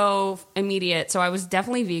so immediate. So I was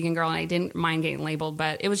definitely a vegan girl and I didn't mind getting labeled,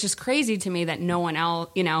 but it was just crazy to me that no one else,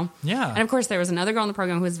 you know. Yeah. And of course there was another girl in the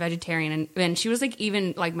program who was vegetarian, and she was like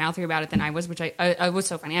even like mouthier about it than I was, which I was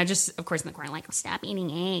so funny. I just, of course, in the corner like, stop eating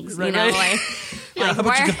eggs, you know, like. Yeah, how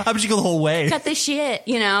about you go the whole way? Cut the shit,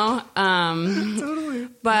 you know? Totally.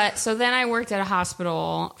 But so then I worked at a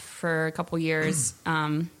hospital for a couple years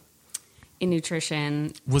in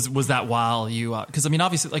nutrition. Was that while you, because I mean,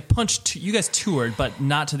 obviously, like you guys toured, but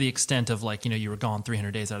not to the extent of like, you know, you were gone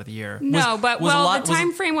 300 days out of the year. No, the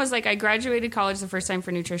time frame was like I graduated college the first time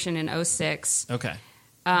for nutrition in 2006. Okay.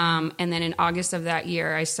 And then in August of that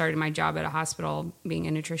year, I started my job at a hospital being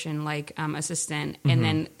a nutrition assistant. And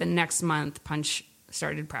then the next month, Punch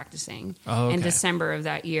started practicing. Oh, okay. In December of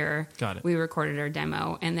that year. Got it. We recorded our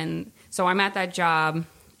demo. And then, so I'm at that job.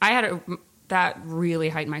 That really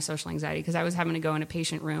heightened my social anxiety because I was having to go into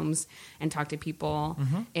patient rooms and talk to people.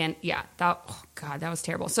 And yeah, that was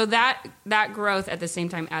terrible. So that growth at the same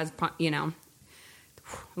time as, you know,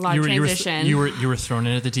 a lot of transition. You were thrown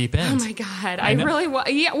into the deep end. Oh my God. I really was.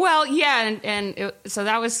 Yeah. Well, yeah. So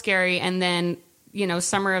that was scary. And then, you know,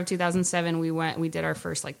 summer of 2007, we did our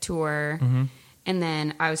first like tour, and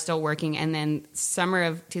then I was still working. And then summer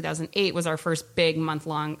of 2008 was our first big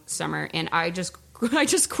month-long summer. And I just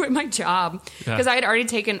quit my job because I had already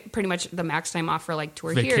taken pretty much the max time off for like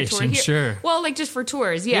tour here, tour here. Sure. Well, like just for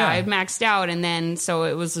tours. Yeah. I maxed out. And then, so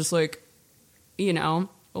it was just like, you know,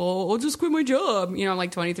 I'll just quit my job. You know, I'm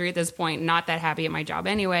like 23 at this point, not that happy at my job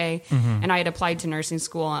anyway. And I had applied to nursing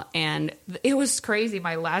school, and it was crazy.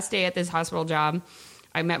 My last day at this hospital job,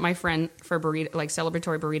 I met my friend for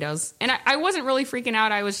celebratory burritos. And I wasn't really freaking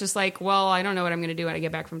out. I was just like, well, I don't know what I'm going to do when I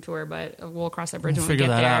get back from tour, but we'll cross that bridge when we get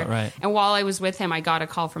there. Out, right. And while I was with him, I got a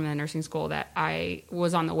call from the nursing school that I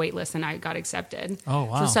was on the wait list and I got accepted. Oh,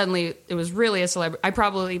 wow. So suddenly it was really a celebrity. I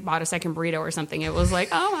probably bought a second burrito or something. It was like,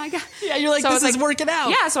 oh my God. Yeah, you're like, this is working out.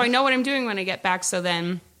 Yeah, so I know what I'm doing when I get back. So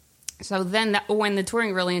then when the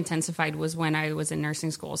touring really intensified was when I was in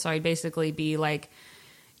nursing school. So I'd basically be like,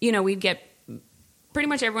 you know, we'd get pretty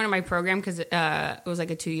much everyone in my program, because it was like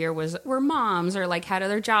a 2-year, were moms or like had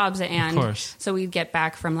other jobs. And of course. So we'd get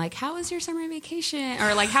back from like, how was your summer vacation?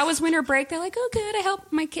 Or like, how was winter break? They're like, oh, good. I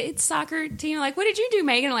helped my kids' soccer team. Like, what did you do,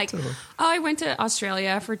 Megan? Like, oh, I went to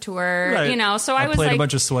Australia for tour, right. You know? So I was played like, a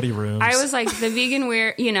bunch of sweaty rooms. I was like the vegan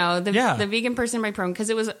the vegan person in my program, because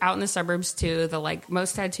it was out in the suburbs too, the like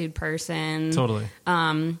most tattooed person. Totally.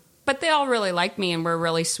 But they all really liked me and were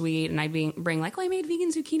really sweet. And I'd bring like, oh, I made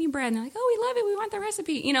vegan zucchini bread. And they're like, oh, we love it. We want the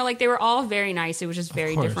recipe. You know, like they were all very nice. It was just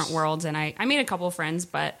very different worlds. And I made a couple of friends,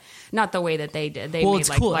 but not the way that they did. They made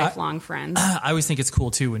like cool. Lifelong friends. I always think it's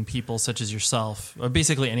cool too when people such as yourself, or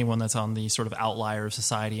basically anyone that's on the sort of outlier of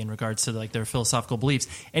society in regards to like their philosophical beliefs,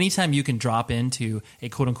 anytime you can drop into a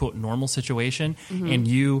quote unquote normal situation and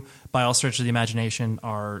you, by all stretches of the imagination,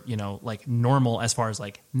 are, you know, like normal as far as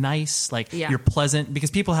like nice, like you're pleasant,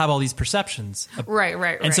 because people have all these perceptions. Right.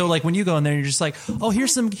 And so like when you go in there, you're just like, oh,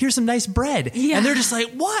 here's some nice bread. Yeah. And they're just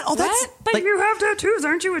like, what? Oh, that's but like, you have tattoos,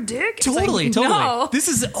 aren't you a dick? Totally. No. This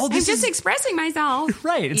is I'm just expressing myself.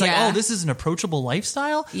 Right. It's like, oh, this is an approachable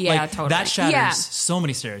lifestyle. Yeah, like, totally. That shatters so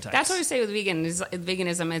many stereotypes. That's what I say with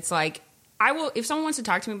veganism. It's like, I will, if someone wants to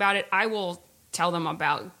talk to me about it, I will tell them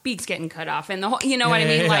about beaks getting cut off and the whole, you know what I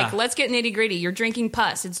mean? Like, let's get nitty gritty. You're drinking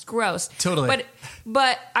pus. It's gross. Totally.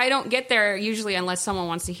 But I don't get there usually unless someone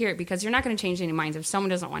wants to hear it, because you're not going to change any minds if someone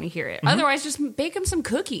doesn't want to hear it. Otherwise, just bake them some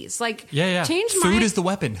cookies. Like, change food is the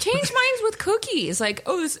weapon. Change minds with cookies. Like,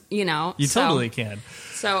 oh, this, you know. You totally can.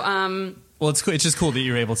 So, Well, it's cool. It's just cool that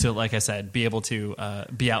you're able to, like I said, be able to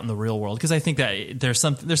be out in the real world. Because I think that there's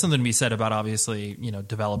something to be said about obviously,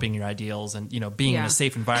 developing your ideals and being in a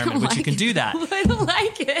safe environment, which you can do that. I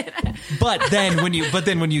like it. But then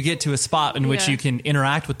when you get to a spot in which you can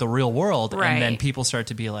interact with the real world, and then people start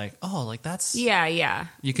to be like, oh, like that's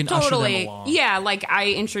you can usher them along. Yeah, like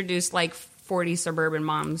I introduced like 40 suburban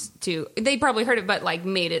moms to, they probably heard it, but like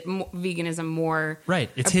made it veganism more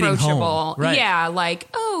it's approachable. Hitting home. Yeah, like,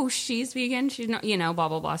 oh, she's vegan, she's not, blah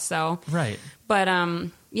blah blah. So but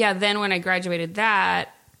then when I graduated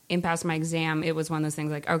that and passed my exam, it was one of those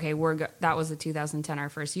things like, okay, that was the 2010 our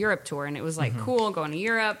first Europe tour, and it was like cool going to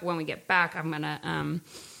Europe. When we get back, I'm gonna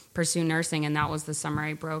pursue nursing, and that was the summer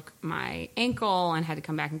I broke my ankle and had to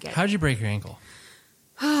come back and get. How'd you break your ankle?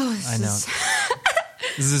 Oh, I know.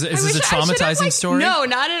 Is this a traumatizing story? No,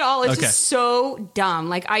 not at all. It's just so dumb.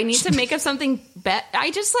 Like, I need to make up something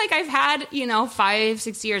I've had,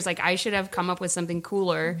 5-6 years. Like, I should have come up with something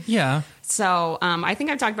cooler. Yeah. So, I think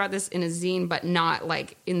I've talked about this in a zine, but not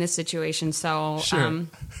like in this situation. So,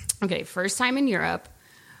 okay. First time in Europe.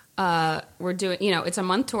 We're doing, it's a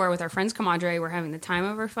month tour with our friends Comadre. We're having the time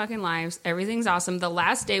of our fucking lives. Everything's awesome. The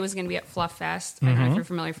last day was going to be at Fluff Fest. I don't know if you're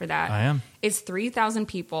familiar for that. I am. It's 3,000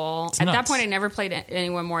 people. It's At nuts. that point, I never played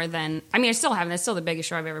anyone more than, I still haven't. It's still the biggest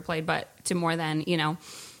show I've ever played, but to more than,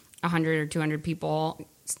 100 or 200 people,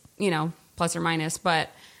 plus or minus.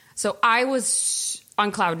 But so I was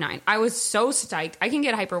on cloud nine. I was so stoked. I can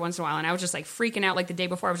get hyper once in a while, and I was just like freaking out. Like the day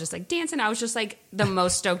before, I was just like dancing. I was just like the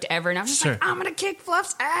most stoked ever, and I was just like, I'm gonna kick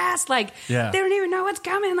Fluff's ass. Like they don't even know what's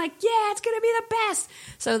coming. Like it's gonna be the best.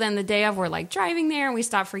 So then the day of, we're like driving there, and we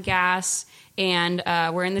stop for gas, and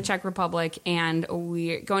we're in the Czech Republic, and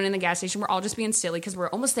we're going in the gas station. We're all just being silly because we're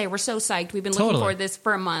almost there. We're so psyched. We've been looking for this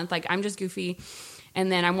for a month. Like I'm just goofy.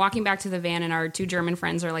 And then I'm walking back to the van, and our two German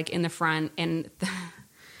friends are like in the front, and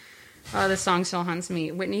oh, this song still haunts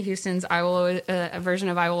me. Whitney Houston's "I Will Always," a version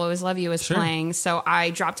of "I Will Always Love You" is playing. So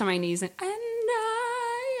I dropped to my knees and I'm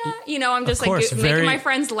just making my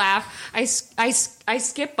friends laugh. I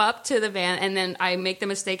skip up to the van, and then I make the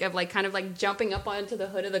mistake of like kind of like jumping up onto the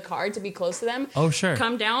hood of the car to be close to them. Oh, sure.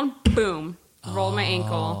 Come down, boom, roll my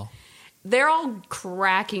ankle. They're all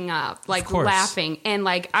cracking up, like laughing. And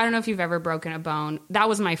like, I don't know if you've ever broken a bone. That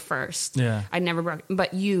was my first. Yeah. I'd never broken,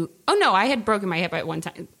 but I had broken my hip at one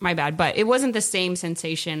time. My bad. But it wasn't the same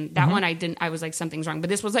sensation. That one I was like, something's wrong.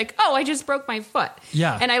 But this was like, I just broke my foot.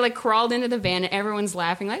 Yeah. And I like crawled into the van, and everyone's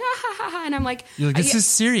laughing like, ah, ha, ha, ha. And I'm like, you're like, this is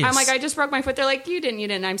serious. I'm like, I just broke my foot. They're like, you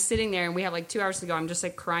didn't. And I'm sitting there, and we have like 2 hours to go. I'm just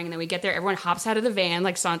like crying. And then we get there. Everyone hops out of the van,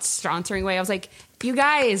 like sauntering away. I was like, you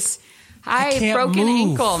guys, I broke an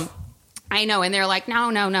ankle. I know, and they're like,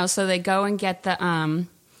 no. So they go and get the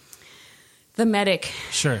medic.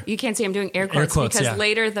 Sure. You can't see I'm doing air quotes because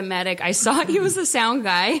later the medic, I saw he was a sound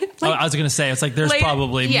guy. Like, I was going to say, it's like there's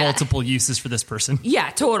probably multiple uses for this person. Yeah,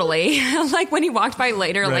 totally. Like when he walked by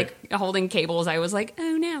later, like holding cables, I was like,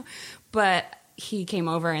 oh no. But he came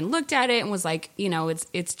over and looked at it and was like,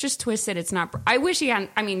 it's just twisted. It's not. I wish he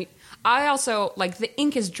hadn't. I also like the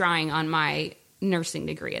ink is drying on my nursing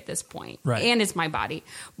degree at this point, and it's my body.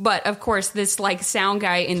 But of course, this like sound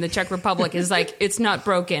guy in the Czech Republic is like, it's not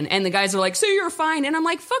broken, and the guys are like, so you're fine, and I'm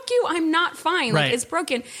like, fuck you, I'm not fine. Like it's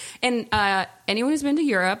broken. And anyone who's been to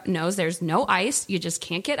Europe knows there's no ice. You just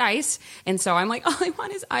can't get ice. And so I'm like, all I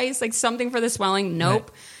want is ice, like something for the swelling. Nope.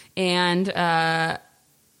 And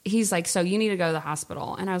he's like, so you need to go to the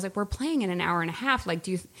hospital. And I was like, we're playing in an hour and a half. Like,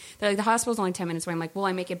 they're like, the hospital's only 10 minutes away. I'm like, will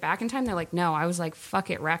I make it back in time? They're like, no. I was like, fuck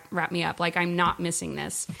it, wrap me up. Like, I'm not missing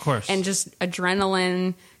this. Of course. And just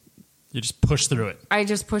adrenaline. You just push through it. I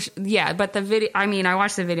just push. Yeah. But the video, I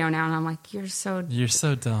watched the video now, and I'm like, you're so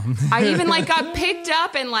dumb. I even like got picked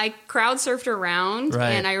up and like crowd surfed around. Right.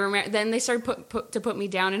 And I remember then they started to put me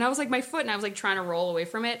down, and I was like, my foot, and I was like trying to roll away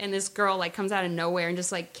from it. And this girl like comes out of nowhere and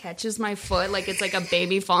just like catches my foot. Like it's like a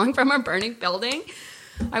baby falling from a burning building.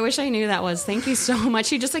 I wish I knew that was. Thank you so much.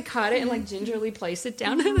 She just like caught it and like gingerly placed it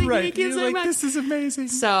down. Like, right. You're so like, much. This is amazing.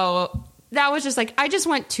 So that was just like, I just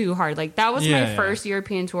went too hard. Like that was my first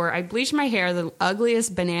European tour. I bleached my hair the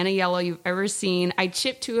ugliest banana yellow you've ever seen. I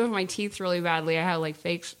chipped 2 of my teeth really badly. I had like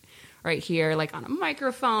fakes right here, like on a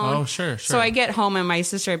microphone. Oh, sure. So I get home, and my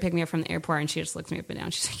sister picked me up from the airport, and she just looks me up and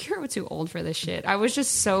down. She's like, you're too old for this shit. I was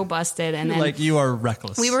just so busted. And then like, you are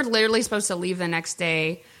reckless. We were literally supposed to leave the next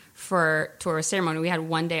day for tour ceremony. We had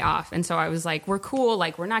 1 day off, and so I was like, we're cool,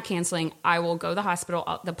 like we're not canceling. I will go to the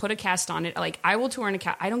hospital, they'll put a cast on it, like I will tour in a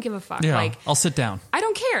cast. I don't give a fuck. Like I'll sit down. I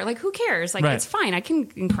don't care, like who cares, like it's fine, I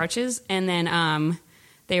can in crutches. And then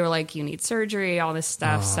they were like, you need surgery, all this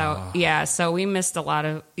stuff. So we missed a lot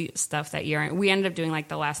of stuff that year. We ended up doing like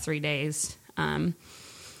the last 3 days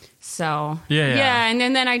So Yeah.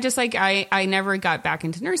 and then I just like I never got back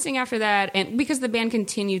into nursing after that, and because the band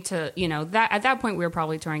continued to, you know, that at that point we were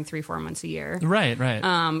probably touring 3-4 months a year. Right.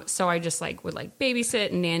 So I just like would like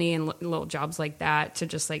babysit and nanny and little jobs like that to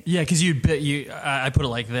just like Because I put it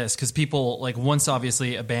like this, because people like once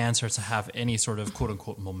obviously a band starts to have any sort of quote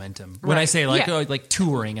unquote momentum. When I say like like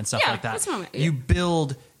touring and stuff like that, you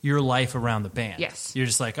build your life around the band. Yes. You're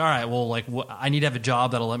just like, all right, well, like I need to have a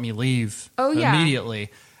job that'll let me leave yeah.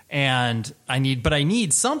 immediately. And I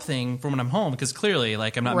need something from when I'm home, because clearly,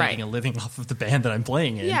 like, I'm not making a living off of the band that I'm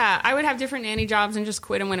playing in. Yeah, I would have different nanny jobs and just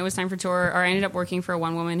quit them when it was time for tour. Or I ended up working for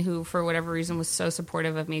one woman who, for whatever reason, was so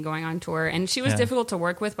supportive of me going on tour. And she was difficult to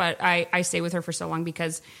work with, but I stayed with her for so long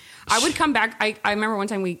because I would come back. I remember one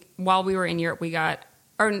time while we were in Europe, we got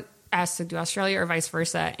asked to do Australia or vice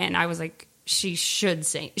versa. And I was like, she should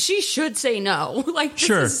say no. Like, this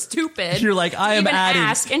is stupid. You're like, I am adding.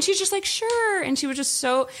 Ask. And she's just like, sure. And she was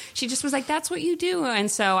like, that's what you do.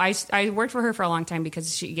 And so I worked for her for a long time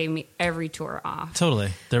because she gave me every tour off. Totally.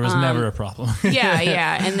 There was never a problem.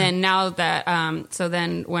 Yeah. And then now that, so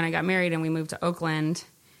then when I got married and we moved to Oakland,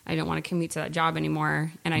 I didn't want to commute to that job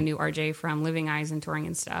anymore. And I knew RJ from Living Eyes and touring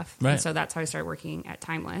and stuff. Right. And so that's how I started working at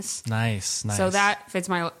Timeless. Nice. So that fits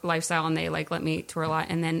my lifestyle, and they like let me tour a lot.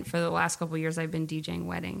 And then for the last couple of years, I've been DJing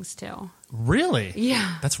weddings too. Really?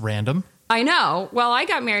 Yeah. That's random. I know. Well, I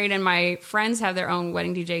got married and my friends have their own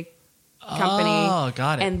wedding DJ company. Oh,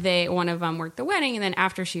 got it. And one of them worked the wedding. And then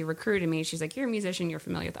after she recruited me, she's like, you're a musician. You're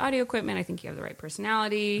familiar with audio equipment. I think you have the right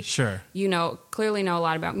personality. Sure. You clearly know a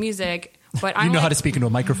lot about music. But I know how to speak into a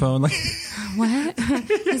microphone. Like, what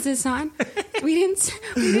is this on? We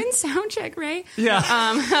didn't sound check, right? Yeah.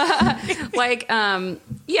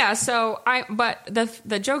 So but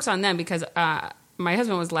the joke's on them because my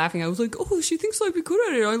husband was laughing. I was like, oh, she thinks I'd be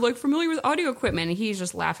good at it. I'm like familiar with audio equipment, and he's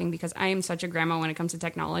just laughing because I am such a grandma when it comes to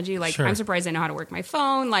technology. Like, I'm surprised I know how to work my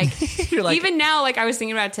phone. Like, even now, like I was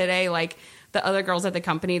thinking about it today, like. The other girls at the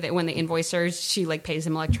company, that when they invoice her, she like pays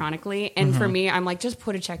them electronically. And for me, I'm like, just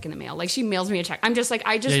put a check in the mail. Like, she mails me a check. I'm just like,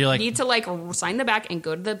 I just need to like sign the back and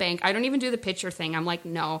go to the bank. I don't even do the picture thing. I'm like,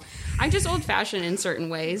 no, I'm just old fashioned in certain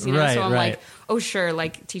ways, you know? So I'm like, oh, sure.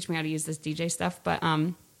 Like, teach me how to use this DJ stuff. But,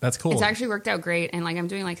 that's cool. It's actually worked out great. And like, I'm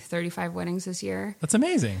doing like 35 weddings this year. That's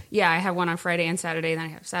amazing. Yeah. I have one on Friday and Saturday. Then I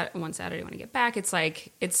have one Saturday when I get back. It's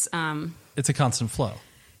like, it's a constant flow.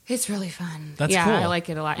 It's really fun. That's cool. I like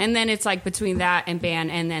it a lot. And then it's like between that and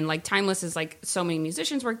band, and then like Timeless is like so many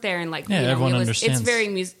musicians work there, and like everyone understands. It's very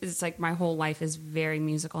it's like my whole life is very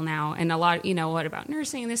musical now, and a lot what about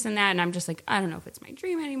nursing and this and that, and I'm just like, I don't know if it's my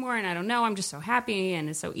dream anymore, and I don't know. I'm just so happy, and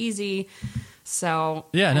it's so easy. So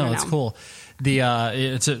it's cool. The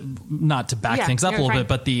not to back things up a little bit,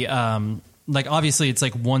 but the like obviously it's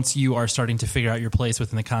like once you are starting to figure out your place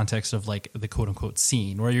within the context of like the quote unquote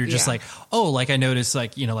scene, where you're just like, oh, like I noticed,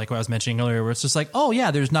 like, like what I was mentioning earlier, where it's just like, oh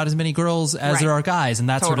yeah, there's not as many girls as there are guys, and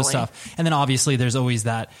that sort of stuff. And then obviously there's always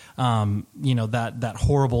that that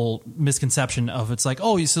horrible misconception of, it's like,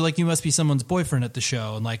 oh, so like you must be someone's boyfriend at the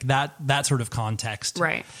show, and like that sort of context,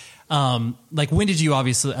 right? Like when did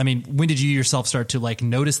you yourself start to like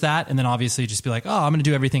notice that, and then obviously just be like, oh, I'm going to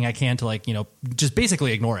do everything I can to like, just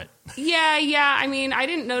basically ignore it? Yeah. I mean, I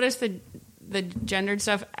didn't notice the gendered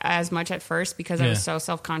stuff as much at first because I was so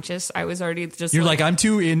self-conscious. I was already just You're like I'm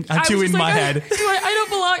too in my head. I don't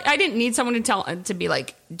belong. I didn't need someone to be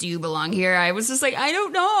like, do you belong here? I was just like, I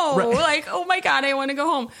don't know. Right. Like, oh my God, I want to go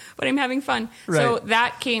home, but I'm having fun. Right. So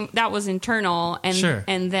that was internal. And,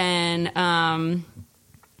 and then, I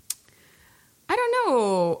don't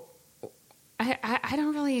know. I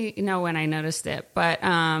don't really know when I noticed it, but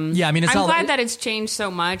I mean, I'm glad that it's changed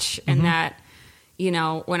so much, and that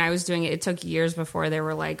when I was doing it, it took years before they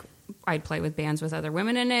were like I'd play with bands with other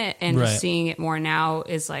women in it, and just seeing it more now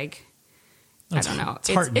is like I don't know.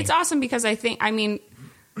 It's awesome because it's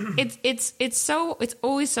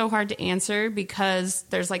always so hard to answer because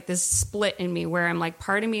there's like this split in me where I'm like,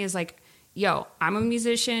 part of me is like, yo, I'm a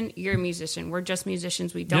musician, you're a musician. We're just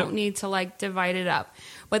musicians. We don't need to like divide it up.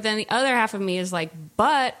 But then the other half of me is like,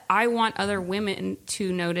 but I want other women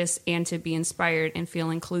to notice and to be inspired and feel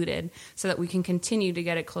included so that we can continue to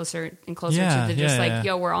get it closer and closer to the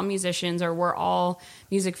yo, we're all musicians, or we're all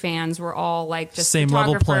music fans. We're all like just same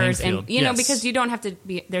level playing field. And, because you don't have to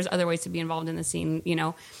be, there's other ways to be involved in the scene,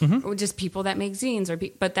 or just people that make zines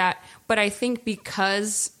but I think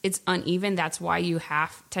because it's uneven, that's why you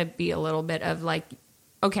have to be a little bit of like,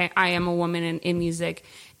 okay, I am a woman in music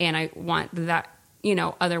and I want that,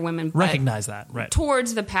 other women recognize that, right,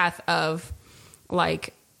 towards the path of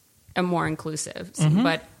like a more inclusive.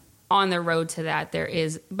 But on the road to that, there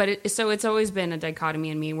is, but so it's always been a dichotomy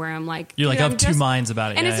in me where I'm like, you're like, I have two minds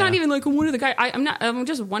about it. And it's not even like one of the guys. I'm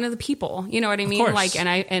just one of the people. You know what I mean? Course.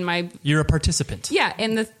 Like, you're a participant. Yeah.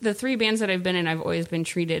 And the 3 bands that I've been in, I've always been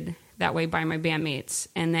treated that way by my bandmates.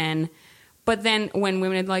 But then when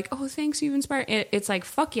women are like, oh, thanks, you've inspired, it's like,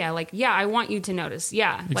 fuck yeah. Like, yeah, I want you to notice.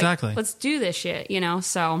 Yeah. Exactly. Like, let's do this shit,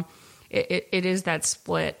 So it is that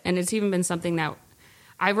split. And it's even been something that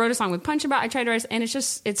I wrote a song with Punch about. I tried to write, and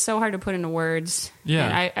it's so hard to put into words.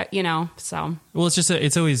 Yeah. And so. Well,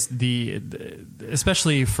 it's always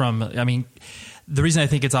especially from, the reason I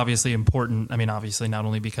think it's obviously important, obviously not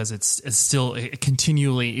only because it's still a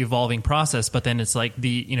continually evolving process, but then it's like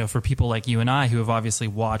for people like you and I who have obviously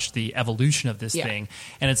watched the evolution of this thing.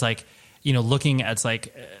 And it's like, looking at, it's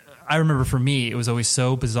like, I remember for me, it was always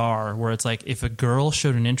so bizarre where it's like, if a girl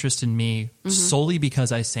showed an interest in me solely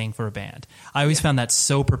because I sang for a band, I always found that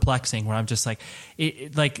so perplexing where I'm just like,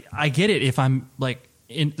 I get it if I'm like,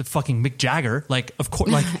 in the fucking Mick Jagger, like, of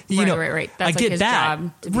course, like, right. That's I get his that.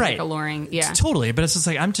 job to be like alluring. Yeah. Totally. But it's just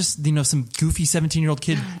like, I'm just, some goofy 17-year-old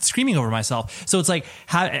kid screaming over myself. So it's like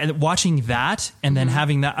watching that and then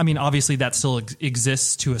having that, obviously that still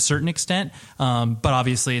exists to a certain extent. But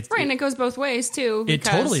obviously it's right. And it goes both ways too. It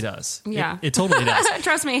totally does. Yeah. It totally does.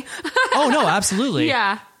 Trust me. Oh no, absolutely.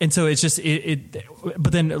 Yeah. And so it's just,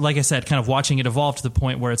 but then, like I said, kind of watching it evolve to the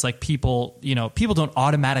point where it's like people don't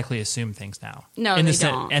automatically assume things now. No, they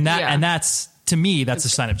don't. And that's, to me, that's a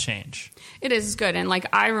sign of change. It is good. And like,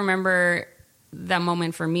 I remember that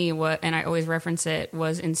moment for me, and I always reference it,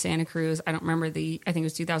 was in Santa Cruz. I don't remember I think it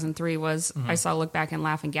was 2003, I saw Look Back and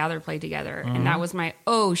Laugh and Gather play together. And that was my,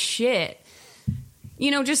 oh shit.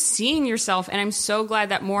 Just seeing yourself. And I'm so glad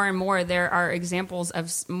that more and more there are examples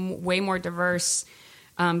of way more diverse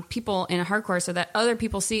people in hardcore, so that other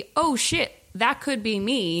people see, oh shit, that could be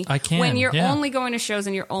me. I can. When you're only going to shows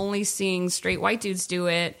and you're only seeing straight white dudes do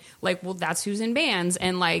it, like, well, that's who's in bands.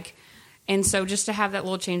 And so just to have that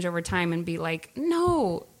little change over time and be like,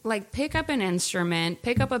 no, like, pick up an instrument,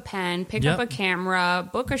 pick up a pen, pick up a camera,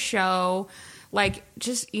 book a show, like,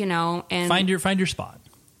 just, and find your spot.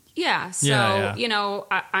 Yeah. So,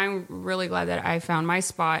 I'm really glad that I found my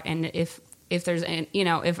spot. And if there's,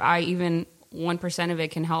 if I even 1% of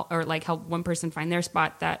it can help, or like help one person find their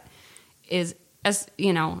spot, that is,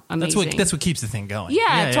 amazing. That's what keeps the thing going.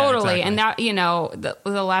 Yeah, totally. Exactly. And that,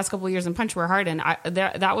 the last couple of years in Punch were hard, and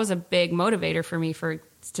that was a big motivator for me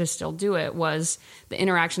to still do it, was the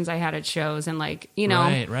interactions I had at shows. And like,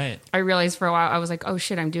 right. I realized for a while, I was like, oh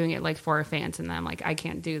shit, I'm doing it like for our fans. And then I'm like, I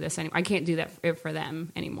can't do this anymore. I can't do that for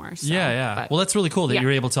them anymore. So, Well, that's really cool that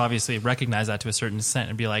you're able to obviously recognize that to a certain extent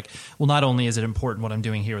and be like, well, not only is it important what I'm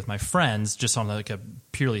doing here with my friends, just on like a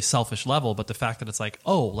purely selfish level, but the fact that it's like,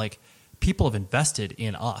 oh, like, people have invested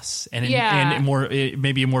in us and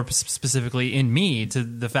maybe more specifically in me, to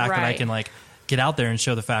the fact that I can like get out there and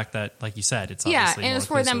show the fact that, like you said, it's obviously and it's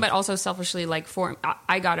for them, but also selfishly, like,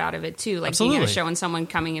 I got out of it too, like being at a show and someone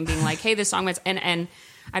coming and being like, hey, this song, and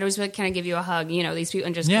I'd always be like, can I give you a hug? These people,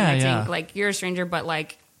 and just connecting, like, you're a stranger, but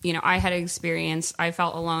like, I had an experience, I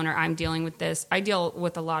felt alone, or I'm dealing with this. I deal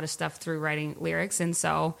with a lot of stuff through writing lyrics, and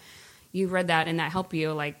so you read that and that helped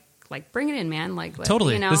you, like bring it in, man. Like,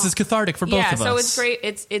 totally. This is cathartic for both of us. Yeah, so it's great.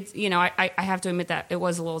 It's I have to admit that it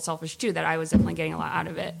was a little selfish too, that I was definitely getting a lot out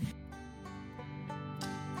of it.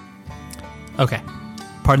 Okay.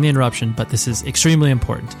 Pardon the interruption, but this is extremely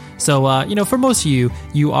important. So, for most of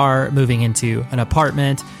you are moving into an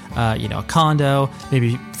apartment, a condo.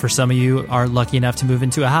 Maybe for some of you are lucky enough to move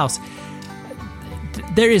into a house.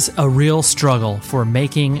 There is a real struggle for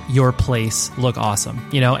making your place look awesome,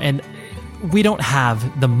 and we don't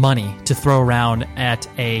have the money to throw around at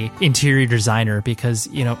a interior designer because,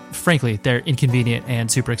 frankly, they're inconvenient and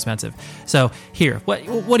super expensive. So here, what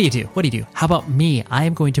do you do? What do you do? How about me? I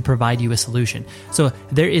am going to provide you a solution. So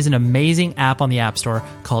there is an amazing app on the App Store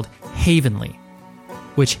called Havenly,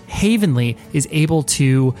 which Havenly is able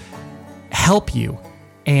to help you.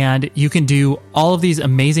 And you can do all of these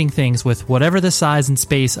amazing things with whatever the size and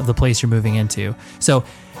space of the place you're moving into. So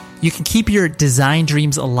you can keep your design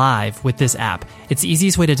dreams alive with this app. It's the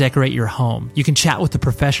easiest way to decorate your home. You can chat with a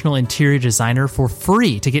professional interior designer for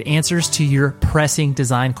free to get answers to your pressing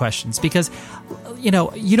design questions because,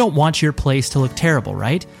 you don't want your place to look terrible,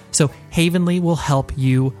 right? So Havenly will help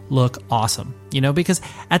you look awesome, because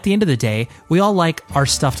at the end of the day, we all like our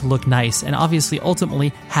stuff to look nice and obviously ultimately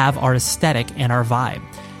have our aesthetic and our vibe.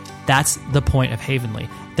 That's the point of Havenly.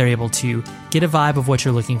 They're able to get a vibe of what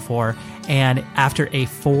you're looking for, and after a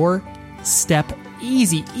 4-step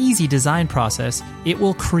easy design process, it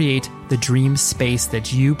will create the dream space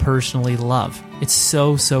that you personally love. It's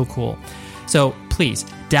so cool. So please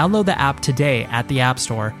download the app today at the App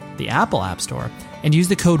Store, the Apple App Store, and use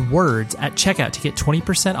the code WORDS at checkout to get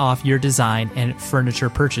 20% off your design and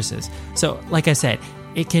furniture purchases. So, like I said,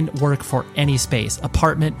 it can work for any space,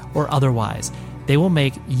 apartment or otherwise. They will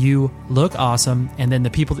make you look awesome, and then the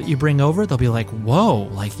people that you bring over, they'll be like, "Whoa,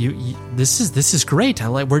 like this is great. I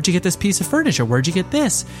like, where'd you get this piece of furniture? Where'd you get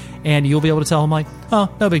this?" And you'll be able to tell them like, "Oh,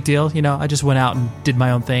 no big deal. I just went out and did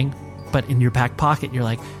my own thing." But in your back pocket, you're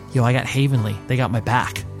like, "Yo, I got Havenly. They got my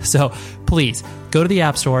back." So please go to the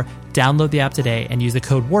App Store, download the app today, and use the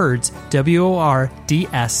code WORDS,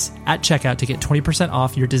 WORDS, at checkout to get 20%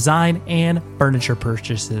 off your design and furniture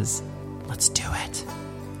purchases. Let's do it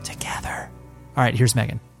together. All right, here's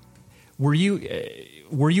Meghan. Were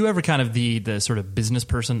you ever kind of the sort of business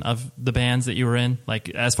person of the bands that you were in? Like,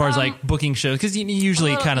 as far as like booking shows? Because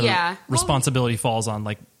usually the responsibility falls on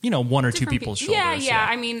like, one or two people's shoulders. Yeah.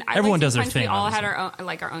 I mean, everyone does their thing. We all had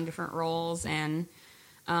our own different roles, and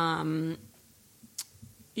I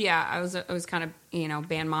was kind of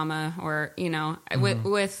band mama, or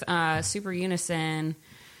with Super Unison.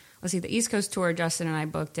 Let's see, the East Coast tour, Justin and I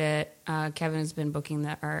booked it. Kevin has been booking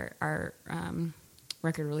our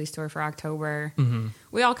record release tour for October. Mm-hmm.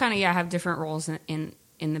 We all kind of have different roles in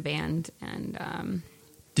the band, and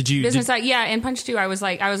did you business side? Yeah, in Punch 2, I was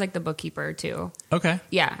like the bookkeeper too. Okay,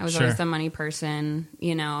 yeah, I was always the money person,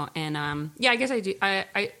 and I guess I do.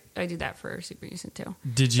 I do that for Super Unison too.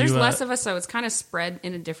 Did you? There's less of us, so it's kind of spread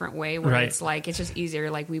in a different way. Where it's like it's just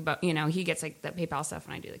easier. Like he gets like the PayPal stuff,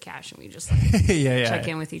 and I do the cash, and we just check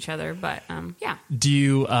in with each other. But Do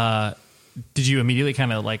you? Did you immediately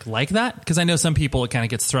kind of like that? Because I know some people, it kind of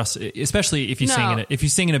gets thrust, especially if you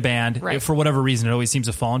sing in a band. Right. For whatever reason, it always seems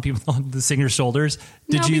to fall on people on the singer's shoulders.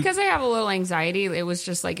 Because I have a little anxiety. It was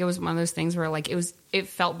just like it was one of those things where like it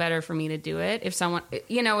felt better for me to do it. If someone,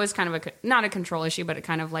 it was kind of not a control issue, but it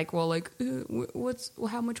kind of like, well, like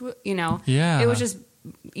how much, Yeah. It was just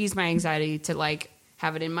ease my anxiety to like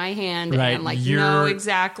have it in my hand and like know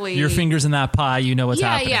exactly your fingers in that pie. You know what's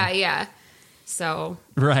happening. Yeah. So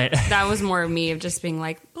that was more of me of just being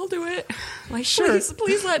like, I'll do it. Like, sure.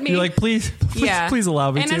 please let me. You're like, please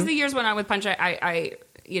allow me to. And as the years went on with Punch, I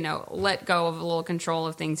let go of a little control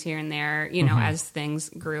of things here and there, as things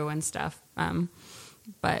grew and stuff.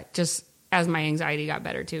 But just as my anxiety got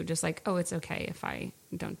better too, just like, oh, it's okay if I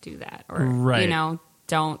don't do that, or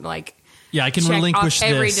don't like. Yeah, I can relinquish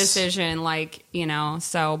every this. decision, like,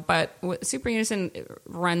 So, but Super Unison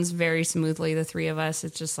runs very smoothly. The three of us,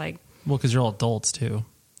 it's just like. Well, because you're all adults too.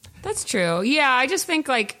 That's true. Yeah, I just think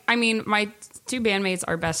my two bandmates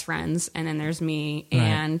are best friends, and then there's me,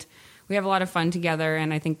 and we have a lot of fun together,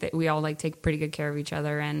 and I think that we all like take pretty good care of each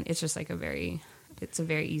other, and it's just like a very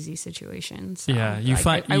easy situation. So, yeah,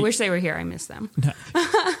 I wish they were here. I miss them.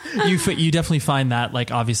 You definitely find that, like,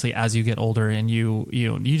 obviously as you get older and you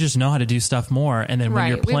just know how to do stuff more, and then when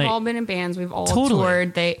you're playing, we've all been in bands, we've all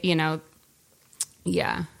toured.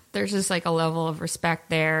 There's just like a level of respect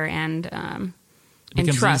there, and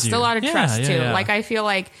trust, easier. A lot of trust too. Yeah. Like I feel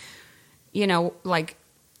like, like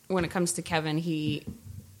when it comes to Kevin,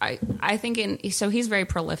 I think so he's very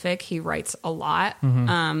prolific. He writes a lot.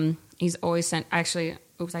 Mm-hmm. He's always sent. Actually,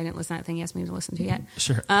 oops, I didn't listen to that thing he asked me to listen to yet.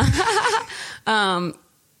 Sure.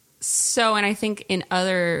 So, and I think in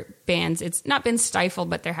other bands, it's not been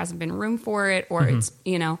stifled, but there hasn't been room for it, or it's,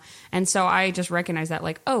 and so I just recognize that,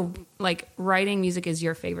 like, oh, like writing music is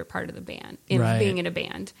your favorite part of the band, being in a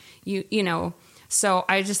band, so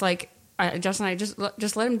I just like, Justin and I just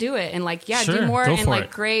let him do it, and like, do more, and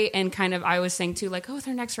like, great, and kind of, I was saying too, like, oh, with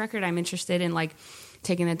our next record, I'm interested in like,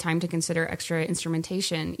 taking the time to consider extra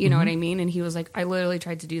instrumentation, you know what I mean? And he was like, I literally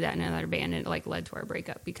tried to do that in another band, and it like led to our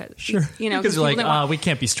breakup because, because you're like, we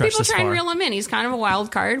can't be stretched this far. People try and reel him in. He's kind of a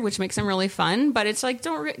wild card, which makes him really fun, but it's like,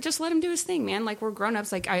 just let him do his thing, man. Like, we're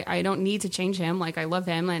grown-ups. Like, I don't need to change him. Like, I love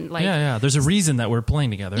him, and like, there's a reason that we're playing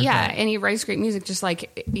together. Yeah. And he writes great music, just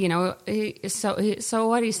like, so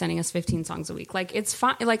what? He's sending us 15 songs a week. Like, it's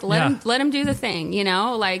fine. Like, let him do the thing,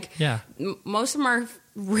 like, most of them are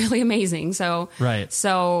really amazing. So,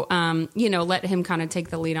 let him kind of take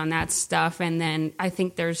the lead on that stuff. And then I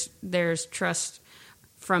think there's trust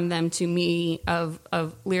from them to me of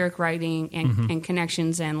lyric writing and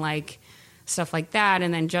connections and like stuff like that.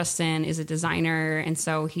 And then Justin is a designer. And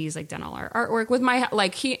so he's like done all our artwork with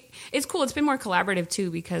it's cool. It's been more collaborative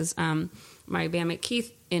too, because, my bandmate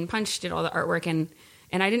Keith in Punch did all the artwork,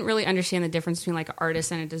 and I didn't really understand the difference between like an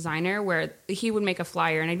artist and a designer, where he would make a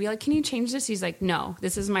flyer and I'd be like, can you change this? He's like, no,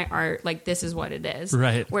 this is my art. Like, this is what it is.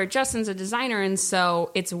 Right. Where Justin's a designer. And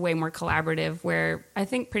so it's way more collaborative, where I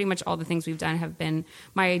think pretty much all the things we've done have been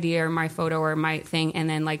my idea or my photo or my thing. And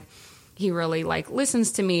then like, he really like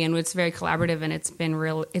listens to me, and it's very collaborative, and it's been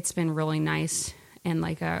really nice and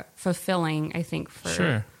like fulfilling, I think,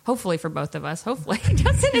 for hopefully for both of us. Hopefully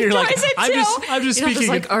Justin enjoys it too. I'm just speaking. Just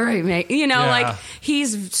like, all right, mate. Like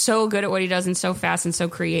he's so good at what he does and so fast and so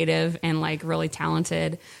creative and like really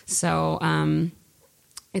talented. So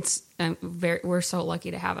it's we're so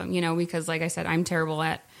lucky to have him. Because like I said, I'm terrible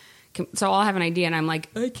at. So I'll have an idea and I'm like,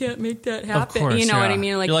 I can't make that happen. Of course, you know what I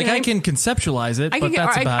mean? Like, you're like, I can conceptualize it, but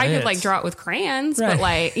that's about it. I could like draw it with crayons, but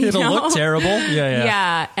like, it'll look terrible.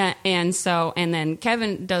 Yeah. And then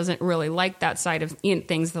Kevin doesn't really like that side of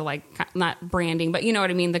things, the like, not branding, but you know what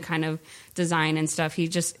I mean? The kind of design and stuff. He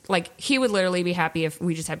just like, he would literally be happy if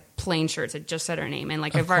we just had plain shirts that just said our name. And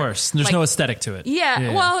like, of course, there's no aesthetic to it.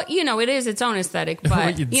 Yeah. Well, it is its own aesthetic,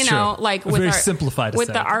 but like with very simplified with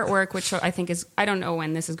aesthetic. the artwork, which I think is, I don't know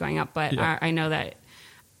when this is going up, but I know that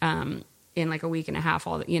in like a week and a half,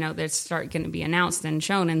 all they start going to be announced and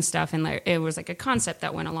shown and stuff. And it was like a concept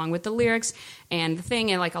that went along with the lyrics and the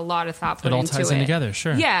thing, and like a lot of thought put into it. It all ties in together,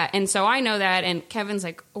 sure. Yeah, and so I know that, and Kevin's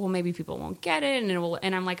like, well, maybe people won't get it,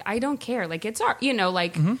 and I'm like, I don't care, like it's art,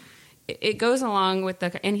 like it goes along with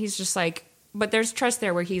and he's just like, but there's trust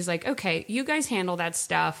there where he's like, okay, you guys handle that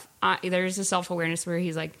stuff. There's a self-awareness where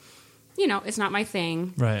he's like, it's not my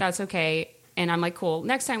thing, right? That's okay. And I'm like, cool.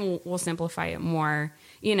 Next time we'll simplify it more,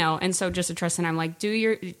 And so just a trust, and I'm like,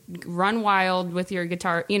 run wild with your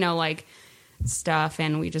guitar, like stuff,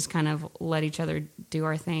 and we just kind of let each other do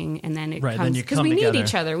our thing, and then it comes because we need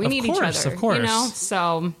each other. We need each other, of course.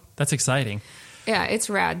 So that's exciting. Yeah, it's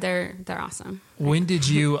rad. They're awesome. When did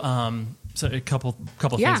you? So a couple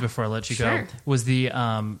things before I let you go was the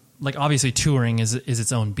like obviously touring is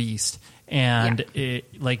its own beast, and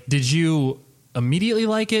did you immediately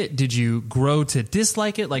like it? Did you grow to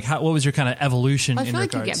dislike it? Like, what was your kind of evolution? I feel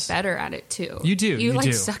like you get better at it too. You do. You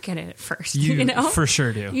do. suck at it at first. You for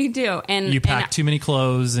sure do. You do, and you pack too many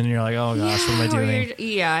clothes, and you're like, oh gosh, what am I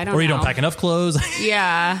doing? I don't. Or know. you don't pack enough clothes.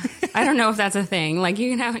 Yeah, I don't know if that's a thing. Like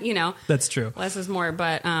That's true. Less is more,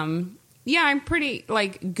 but yeah, I'm pretty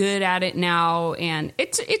like good at it now, and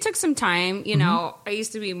it took some time. I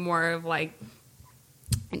used to be more of like.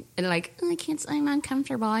 And like, I'm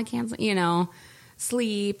uncomfortable. I can't,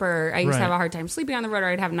 sleep, or I used to have a hard time sleeping on the road, or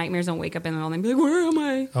I'd have nightmares and wake up in the middle and be like, where am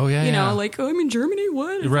I? Oh, yeah. Like, I'm in Germany.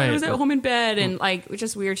 What? I was at home in bed, and like,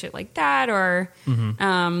 just weird shit like that, or,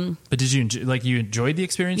 But did you, you enjoyed the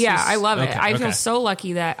experience? Yeah, I love it. I feel so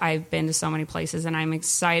lucky that I've been to so many places, and I'm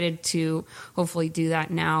excited to hopefully do that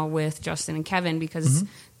now with Justin and Kevin, because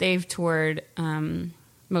they've toured,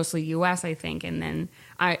 mostly US, I think, and then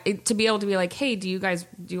to be able to be like, hey, do you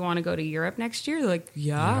want to go to Europe next year? They're like,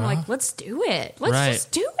 yeah. I'm like, let's do it. Let's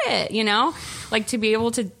just do it. Like to be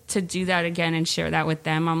able to do that again and share that with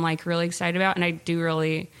them, I'm like really excited about, and I do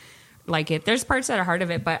really like it. There's parts that are hard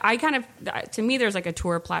of it, but I kind of, to me, there's like a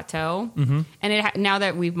tour plateau, and now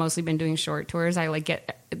that we've mostly been doing short tours, I like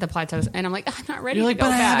get the plateaus, and I'm like, I'm not ready to go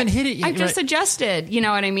back. I haven't hit it yet. I've just adjusted. You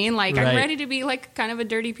know what I mean? Like I'm ready to be like kind of a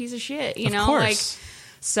dirty piece of shit. Of course. Like.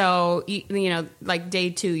 So, like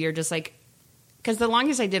day 2, you're just like, because the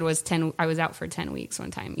longest I did was 10, I was out for 10 weeks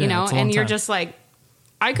one time, and you're just like,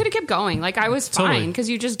 I could have kept going. Like I was fine,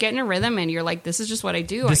 because you just get in a rhythm and you're like, this is just what I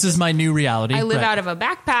do. This is my new reality. I live out of a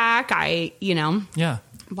backpack.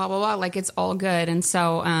 Blah, blah, blah. Like it's all good. And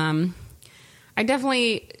so,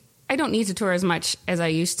 I don't need to tour as much as I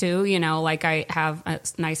used to, like I have a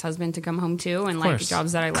nice husband to come home to, and like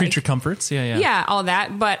jobs that I like. Creature comforts. Yeah. Yeah, all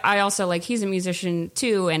that. But I also like, he's a musician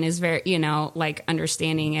too, and is very, like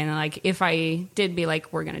understanding. And like, if I did be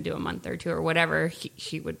like, we're going to do a month or 2 or whatever,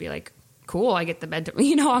 he would be like, cool, I get the bed,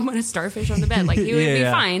 I'm going to starfish on the bed. Like he would be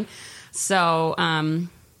fine. So,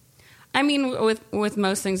 I mean, with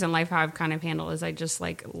most things in life, how I've kind of handled is I just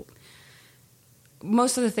like,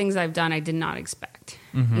 most of the things I've done, I did not expect,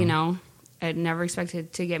 I never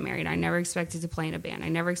expected to get married. I never expected to play in a band. I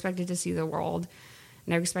never expected to see the world.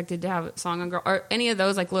 Never expected to have a song on Girl, or any of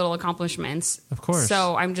those like little accomplishments. Of course.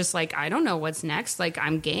 So I'm just like, I don't know what's next. Like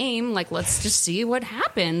I'm game. Like, let's just see what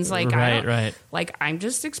happens. Like, right. Like I'm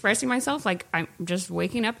just expressing myself. Like I'm just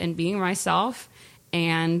waking up and being myself,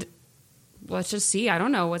 and let's just see. I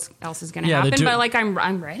don't know what else is going to happen, but like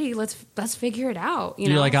I'm ready. Let's figure it out.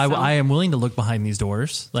 You're like, I am willing to look behind these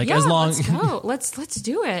doors. Like as long let's go. let's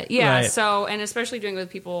do it. Yeah. Right. So, and especially doing it with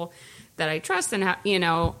people that I trust, and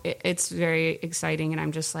it's very exciting. And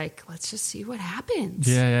I'm just like, let's just see what happens.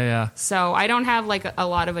 Yeah. So I don't have like a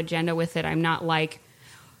lot of agenda with it. I'm not like,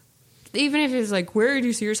 even if it's like, where do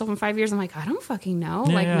you see yourself in 5 years? I'm like, I don't fucking know.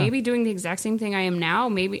 Maybe doing the exact same thing I am now.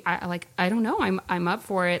 Maybe I don't know. I'm up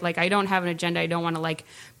for it. Like, I don't have an agenda. I don't want to like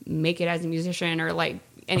make it as a musician, or like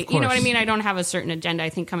any, you know what I mean? I don't have a certain agenda. I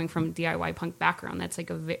think coming from a DIY punk background, that's like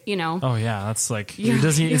Oh yeah, that's like, like, what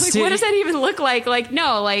does that even look like? Like,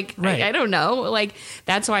 no, like, right. I don't know. Like,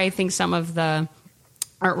 that's why I think some of the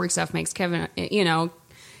artwork stuff makes Kevin,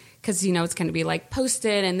 because, it's going to be like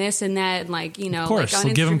posted and this and that, and like, of course, like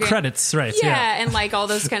on Instagram. Give him credits, right? Yeah, and like all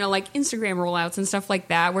those kind of like Instagram rollouts and stuff like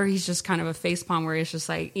that, where he's just kind of a facepalm, where it's just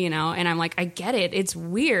like, and I'm like, I get it, it's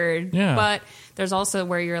weird, but there's also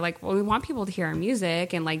where you're like, well, we want people to hear our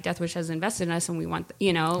music, and like Death Wish has invested in us, and we want,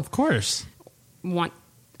 of course, want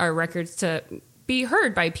our records to be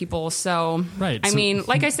heard by people. So, right. I mean,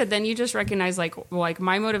 like I said, then you just recognize like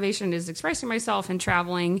my motivation is expressing myself and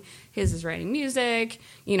traveling. His is writing music.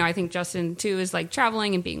 I think Justin too is like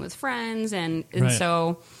traveling and being with friends. And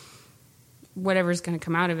so whatever's going to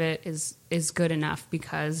come out of it is good enough,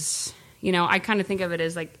 because, I kind of think of it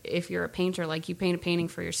as like, if you're a painter, like you paint a painting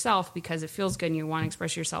for yourself because it feels good and you want to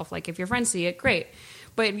express yourself. Like if your friends see it, great.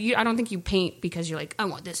 But I don't think you paint because you're like, I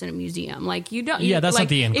want this in a museum. Like you don't. That's like, not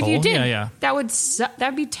the end goal. If you did,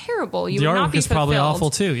 that'd be terrible. You the would not artwork be is probably fulfilled. awful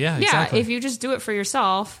too. Yeah, exactly. If you just do it for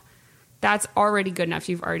yourself, that's already good enough.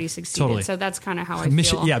 You've already succeeded. Totally. So that's kind of how I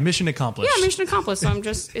mission, feel. Yeah, mission accomplished. Yeah, mission accomplished. So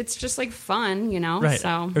it's just like fun, Right.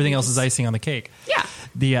 So everything else is icing on the cake.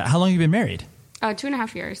 Yeah. How long have you been married?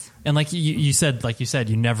 2.5 years. And like you said,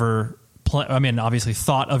 you never. Obviously,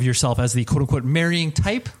 thought of yourself as the quote unquote marrying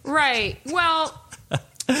type. Right. Well.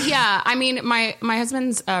 Yeah, I mean, my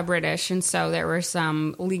husband's British, and so there were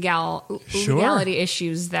some legality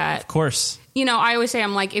issues that, of course, I always say,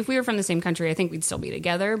 I'm like, if we were from the same country, I think we'd still be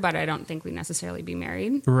together, but I don't think we'd necessarily be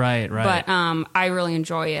married. Right. But I really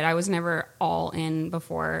enjoy it. I was never all in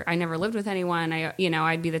before. I never lived with anyone.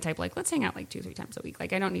 I'd be the type like, let's hang out like 2-3 times a week.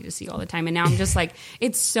 Like I don't need to see you all the time. And now I'm just like,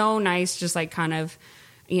 it's so nice, just like kind of,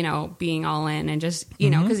 being all in, and just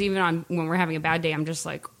because even when we're having a bad day, I'm just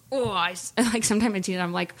like. Oh, like sometimes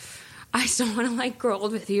I'm like, I still want to like grow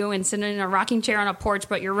old with you and sit in a rocking chair on a porch,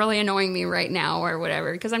 but you're really annoying me right now or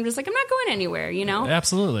whatever. Because I'm just like, I'm not going anywhere,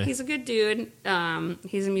 Absolutely. He's a good dude.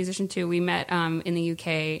 He's a musician too. We met in the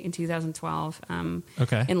UK in 2012. In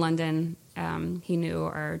London. He knew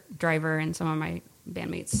our driver and some of my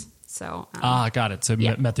bandmates. So got it. So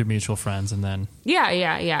met through mutual friends, and then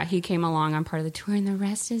he came along on part of the tour, and the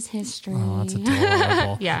rest is history. Oh, that's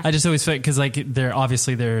adorable. Yeah, I just always feel because like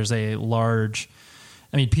there's a large.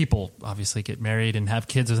 I mean, people obviously get married and have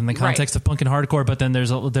kids within the context of punk and hardcore, but then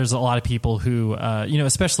there's a lot of people who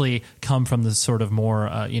especially come from the sort of more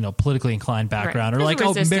politically inclined background, or there's like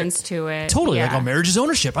resistance to it. Totally, like marriage is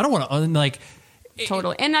ownership. I don't want to like.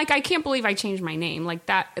 Totally. And like, I can't believe I changed my name like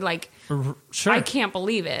that. Like, sure. I can't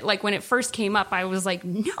believe it. Like when it first came up, I was like,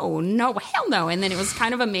 no, hell no. And then it was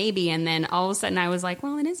kind of a maybe. And then all of a sudden I was like,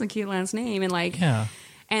 well, it is a cute last name. And like,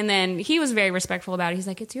 and then he was very respectful about it. He's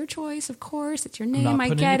like, it's your choice. Of course. It's your name. I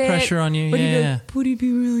get it. Pressure on you. But would he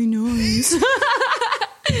be really nice?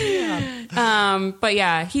 But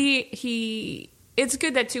yeah, he it's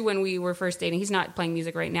good that too, when we were first dating, he's not playing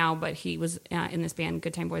music right now, but he was in this band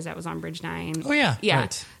Good Time Boys that was on Bridge 9. Oh yeah.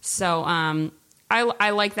 Right. So I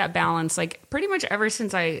like that balance. Like pretty much ever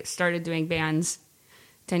since I started doing bands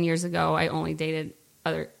 10 years ago, I only dated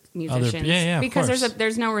other musicians. Because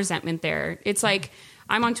there's no resentment there. It's like,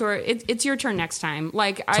 I'm on tour. It's your turn next time.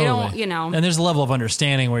 Like totally. I don't, And there's a level of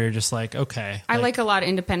understanding where you're just like, okay. I like a lot of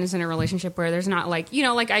independence in a relationship where there's not like,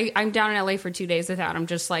 like I'm down in LA for 2 days without. I'm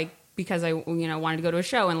just like, because I, wanted to go to a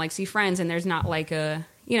show and like see friends, and there's not like a,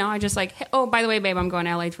 I just like, hey, oh, by the way, babe, I'm going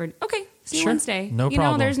to LA for, okay, see you Wednesday. No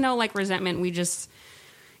problem. There's no like resentment. We just,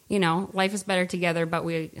 life is better together, but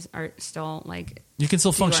we are still like, you can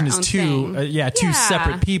still function as two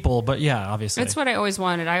separate people, but obviously. It's what I always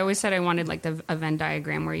wanted. I always said I wanted like a Venn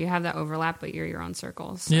diagram where you have that overlap, but you're your own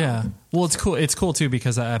circles. So. Yeah. Well, it's cool. It's cool too,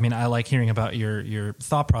 because I mean, I like hearing about your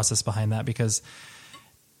thought process behind that, because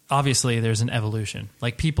obviously there's an evolution.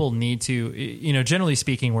 Like people need to, generally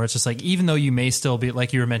speaking, where it's just like, even though you may still be,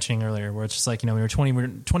 like you were mentioning earlier, where it's just like, when you're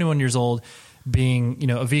 21 years old, being,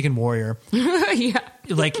 a vegan warrior,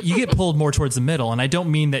 like you get pulled more towards the middle. And I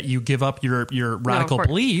don't mean that you give up your radical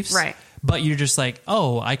beliefs, right? But you're just like,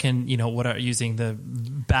 oh, I can, using the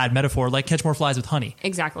bad metaphor, like catch more flies with honey.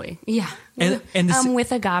 Exactly. Yeah. And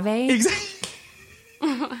with agave. Exactly.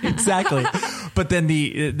 Exactly. But then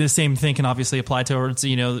the same thing can obviously apply towards,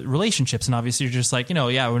 relationships. And obviously you're just like,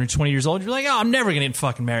 when you're 20 years old, you're like, oh, I'm never going to get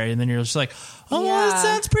fucking married. And then you're just like, oh, that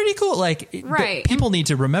sounds pretty cool. Like, right. People need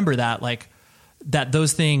to remember that, like, that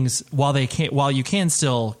those things, while you can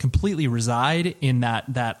still completely reside in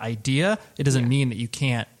that idea, it doesn't mean that you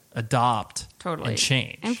can't adopt and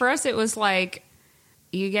change. And for us, it was like,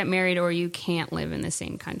 you get married or you can't live in the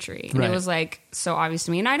same country. And it was like so obvious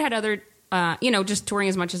to me. And I'd had other just touring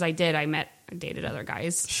as much as I did, I dated other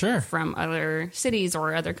guys Sure. from other cities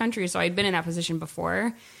or other countries. So I'd been in that position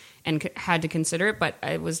before and had to consider it, but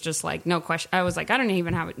it was just like, no question. I was like, I don't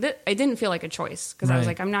even have it. I didn't feel like a choice because I was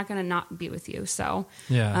Right. like, I'm not going to not be with you. So,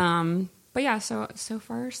 Yeah. but yeah, so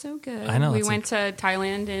far so good. I know, We it's went to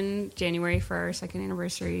Thailand in January for our second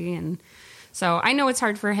anniversary, and so I know it's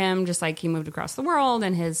hard for him. Just like he moved across the world,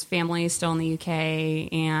 and his family is still in the UK,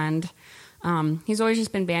 and he's always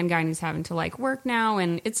just been band guy, and he's having to like work now,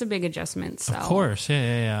 and it's a big adjustment. So Of course.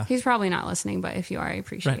 Yeah. he's probably not listening, but if you are, I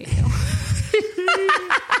appreciate Right. you.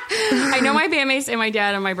 I know my bandmates and my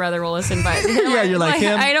dad and my brother will listen, but Yeah, you're like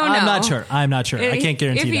him. I don't know. I'm not sure. I can't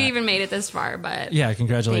guarantee if he that. even made it this far. But Yeah,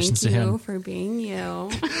 congratulations thank to you him. for being you.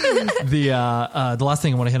 The last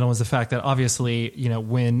thing I want to hit on was the fact that obviously,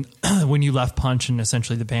 when when you left Punch and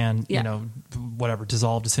essentially the band, Yeah. whatever,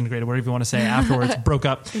 dissolved, disintegrated, whatever you want to say afterwards, broke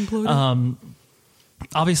up.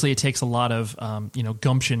 Obviously, it takes a lot of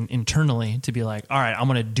gumption internally to be like, all right, I'm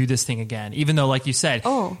going to do this thing again. Even though, like you said,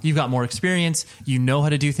 you've got more experience, you know how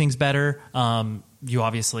to do things better. You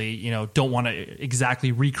obviously, don't want to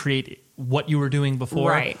exactly recreate what you were doing before.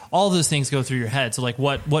 Right. All those things go through your head. So, like,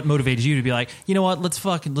 what motivated you to be like, you know what, let's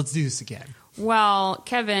do this again? Well,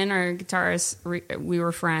 Kevin, our guitarist, we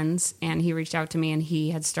were friends, and he reached out to me, and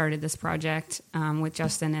he had started this project with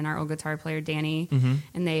Justin and our old guitar player, Danny,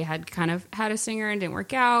 and they had kind of had a singer and didn't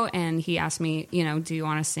work out, and he asked me, do you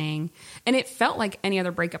want to sing? And it felt like any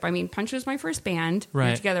other breakup. I mean, Punch was my first band. We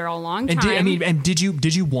were together a long time. And did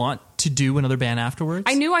you want to do another band afterwards?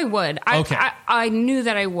 I knew I would. Okay. I knew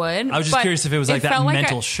that I would. I was just curious if it was like that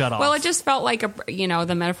mental shut off. Well, it just felt like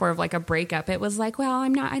the metaphor of like a breakup. It was like, well,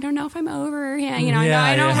 I don't know if I'm over.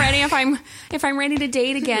 I don't ready if I'm ready to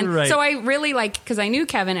date again. Right. So I really because I knew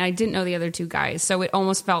Kevin and I didn't know the other two guys. So it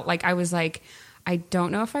almost felt like I was like, I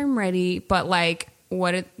don't know if I'm ready, but like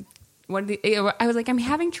I was like, I'm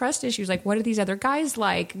having trust issues. Like, what are these other guys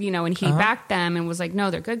like? And he backed them and was like, no,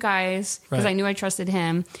 they're good guys. Because I knew I trusted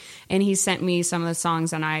him. And he sent me some of the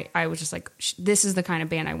songs, and I was just like, this is the kind of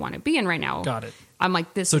band I want to be in right now. Got it. I'm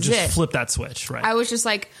like, this So is just it. flip that switch, right? I was just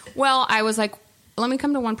like, let me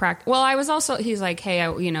come to one practice. Well, I was also, he's like, hey,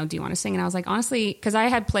 do you want to sing? And I was like, honestly, because I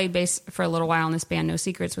had played bass for a little while in this band, No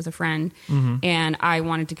Secrets, with a friend, and I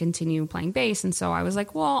wanted to continue playing bass. And so I was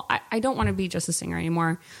like, well, I don't want to be just a singer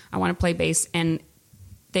anymore. I want to play bass. And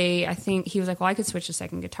I think he was like, well, I could switch to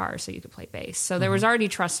second guitar so you could play bass. So there was already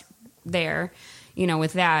trust there,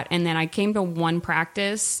 with that. And then I came to one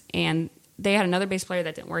practice, and they had another bass player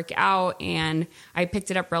that didn't work out, and I picked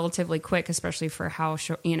it up relatively quick, especially for how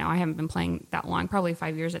I haven't been playing that long, probably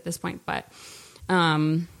 5 years at this point. But,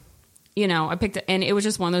 I picked it, and it was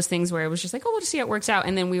just one of those things where it was just like, oh, we'll just see how it works out.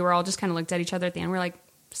 And then we were all just kind of looked at each other at the end. We're like,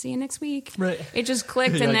 see you next week. Right. It just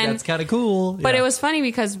clicked, You're and like, then that's kind of cool. But it was funny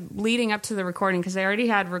because leading up to the recording, because they already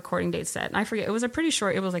had recording dates set, and I forget, it was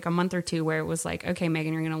like a month or two where it was like, okay,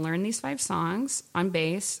 Megan, you're going to learn these 5 songs on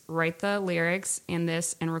bass, write the lyrics in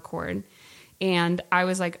this, and record. And I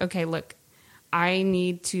was like, okay, look, I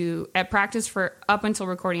need to, at practice for up until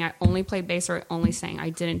recording, I only played bass or I only sang.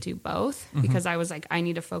 I didn't do both because I was like, I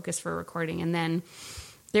need to focus for recording. And then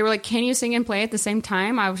they were like, can you sing and play at the same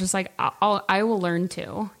time? I was just like, I will learn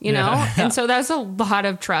to, know? And so that's a lot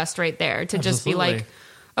of trust right there to just be like,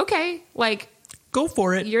 okay, like, go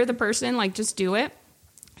for it. You're the person, like, just do it.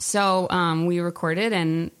 So we recorded,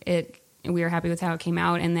 and we were happy with how it came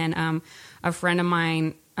out. And then a friend of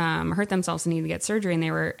mine hurt themselves and needed to get surgery, and they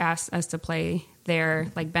were asked us to play their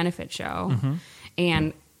like benefit show,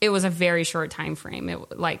 and it was a very short time frame.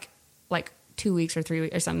 It like 2 weeks or 3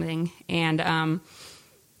 weeks or something, and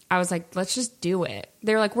I was like, let's just do it.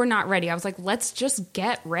 They're like, we're not ready. I was like, let's just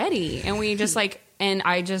get ready, and we just and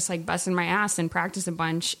I just like busted my ass and practiced a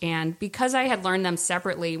bunch. And because I had learned them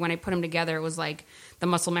separately, when I put them together, it was like the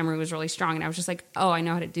muscle memory was really strong, and I was just like, oh, I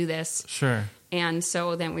know how to do this. Sure. And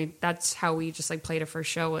so then that's how we just like played a first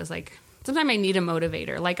show, was like, sometimes I need a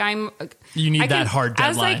motivator. Like you need that hard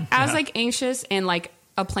deadline. As anxious and like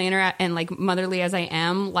a planner and like motherly as I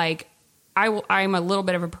am, like I'm a little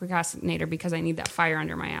bit of a procrastinator because I need that fire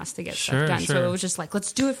under my ass to get stuff done. Sure. So it was just like,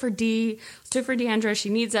 let's do it for Dee. Let's do it for Deandra. She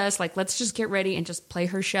needs us. Like, let's just get ready and just play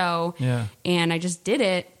her show. Yeah. And I just did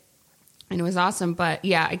it. And it was awesome. But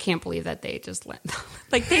yeah, I can't believe that they just let,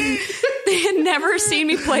 like they had never seen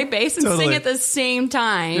me play bass and sing at the same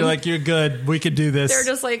time. You're like, you're good. We could do this. They're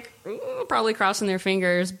just like probably crossing their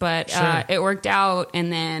fingers, but it worked out. And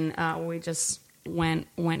then we just went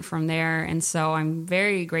from there. And so I'm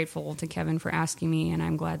very grateful to Kevin for asking me. And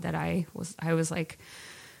I'm glad that I was like,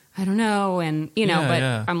 I don't know. And,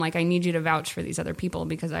 I'm like, I need you to vouch for these other people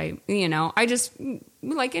because I just,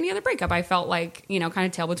 like any other breakup, I felt like, kind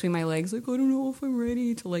of tail between my legs. Like, I don't know if I'm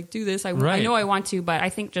ready to like do this. I know I want to, but I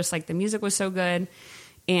think just like the music was so good.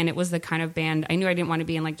 And it was the kind of band, I knew I didn't want to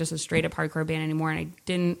be in like just a straight up hardcore band anymore. And I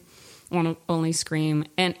didn't want to only scream.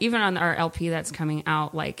 And even on our LP that's coming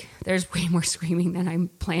out, like there's way more screaming than I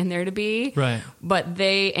planned there to be. Right. But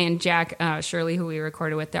they and Jack Shirley, who we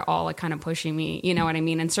recorded with, they're all like kind of pushing me. You know what I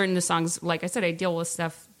mean? And certain the songs, like I said, I deal with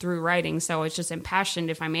stuff through writing, so it's just impassioned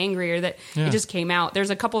if I'm angry or that it just came out. There's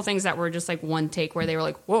a couple of things that were just like one take where they were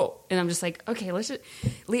like, whoa. And I'm just like, okay, let's just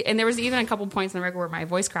leave. And there was even a couple points in the record where my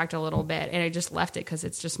voice cracked a little bit and I just left it because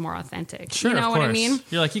it's just more authentic. Sure, you know what I mean?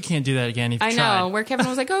 You're like, you can't do that again if you I tried. know. Where Kevin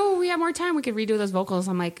was like, oh, we have more time. We could redo those vocals.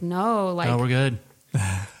 I'm like, no. Like, no, we're good.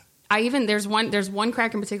 There's one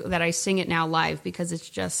crack in particular that I sing it now live because it's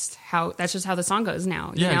just that's just how the song goes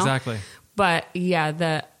now. You know? Exactly. But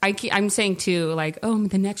yeah, I'm saying too, like, oh,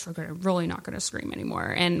 the next record, I'm really not going to scream anymore.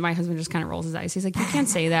 And my husband just kind of rolls his eyes. He's like, you can't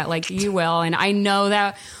say that. Like, you will. And I know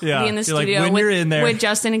that we'll be in the studio like, with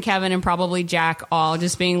Justin and Kevin and probably Jack all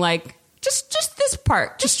just being like, just this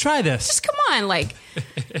part. Just try this. Just come on. Like,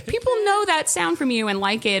 people know that sound from you and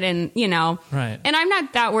like it. And, Right. And I'm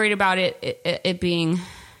not that worried about it being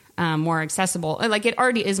more accessible. Like, it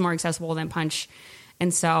already is more accessible than Punch.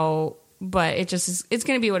 And so... But it's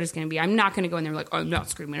going to be what it's going to be. I'm not going to go in there like, oh, I'm not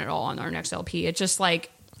screaming at all on our next LP. It's just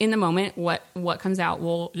like in the moment, what comes out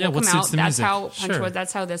will come out. That's music. how Punch was.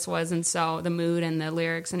 That's how this was. And so the mood and the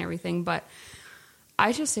lyrics and everything. But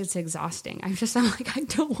it's exhausting. I'm like, I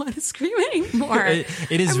don't want to scream anymore.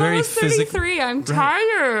 It is I'm very 33. I'm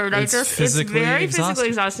tired. It's very physically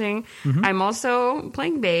exhausting. Mm-hmm. I'm also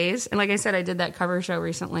playing bass. And like I said, I did that cover show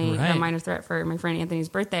recently, The Minor Threat, for my friend Anthony's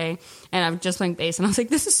birthday. And I'm just playing bass. And I was like,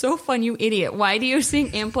 this is so fun, you idiot. Why do you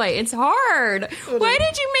sing and play? It's hard. Why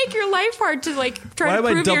did you make your life hard to like try to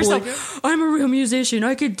prove to yourself, I'm a real musician.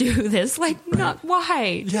 I could do this. Like, not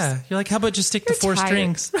why? Yeah. You're like, how about just stick to 4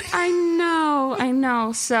 strings? I know.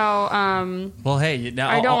 So, well, hey, now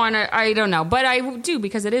I don't know, but I do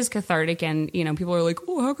because it is cathartic, and people are like,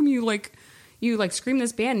 oh, how come you scream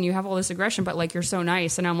this band and you have all this aggression, but like you're so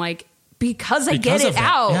nice, and I'm like, because I get it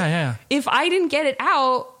out. Yeah. If I didn't get it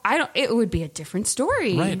out, it would be a different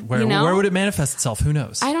story. Right. Where would it manifest itself? Who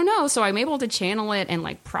knows? I don't know. So I'm able to channel it and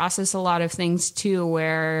like process a lot of things too,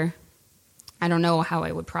 where I don't know how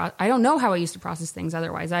I would I don't know how I used to process things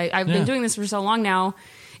otherwise. I've been doing this for so long now.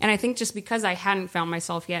 And I think just because I hadn't found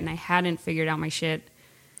myself yet and I hadn't figured out my shit,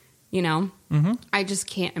 I just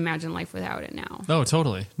can't imagine life without it now. Oh,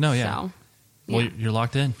 totally. No, yeah. So, well, you're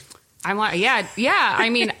locked in. I'm like, yeah. I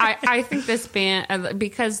mean, I think this band,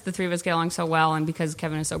 because the three of us get along so well and because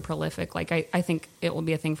Kevin is so prolific, like I think it will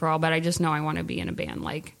be a thing for all, but I just know I want to be in a band.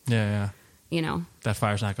 Like, yeah. That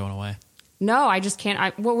fire's not going away. No, I just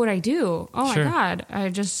can't. What would I do? Oh my God. I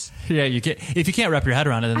just. Yeah, you can't. If you can't wrap your head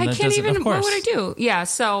around it, then I can't even. Of course. What would I do? Yeah.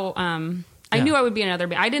 So I knew I would be in another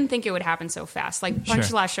band. I didn't think it would happen so fast. Like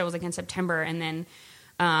Punch's last show was like in September, and then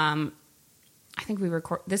I think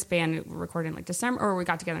this band recorded in like December, or we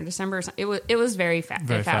got together in December. It was very fast.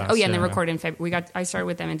 Oh yeah, and they recorded in February. I started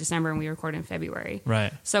with them in December, and we recorded in February.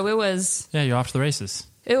 Right. So it was. Yeah, you're off to the races.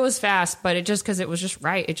 It was fast, but it just because it was just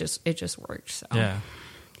right. It just worked. So. Yeah.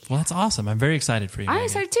 Well, that's awesome. I'm very excited for you. I'm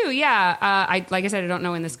excited too. Yeah. Like I said, I don't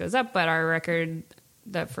know when this goes up, but our record,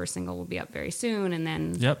 the first single, will be up very soon, and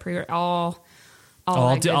then I'll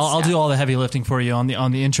do all the heavy lifting for you on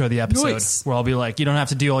the intro of the episode, where I'll be like, you don't have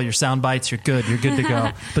to do all your sound bites. You're good to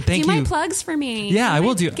go. But thank you. Do my plugs for me. Yeah, I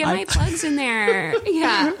will do. Get my plugs in there.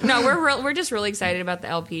 Yeah. No, we're just really excited about the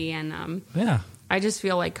LP, and I just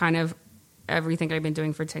feel like kind of everything I've been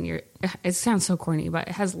doing for 10 years. It sounds so corny, but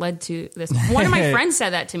it has led to this. One of my friends said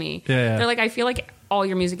that to me. Yeah. They're like, I feel like all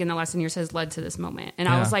your music in the last 10 years has led to this moment. And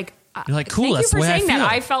I was like, you're like, cool. Thank That's you for the way saying I feel.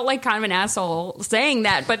 that. I felt like kind of an asshole saying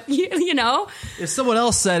that, but if someone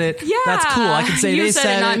else said it, that's cool. I can say they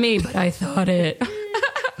said it, not me, but I thought it.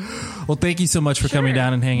 Well, thank you so much for coming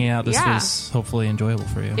down and hanging out. This was hopefully enjoyable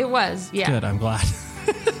for you. It was. Yeah. Good. I'm glad.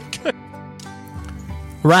 Good.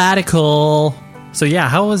 Radical. So yeah,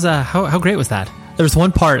 how great was that? There was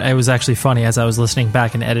one part I was actually funny as I was listening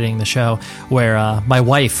back and editing the show where my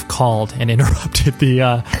wife called and interrupted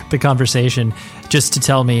the conversation just to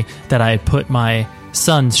tell me that I had put my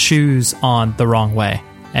son's shoes on the wrong way.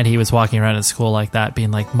 And he was walking around at school like that,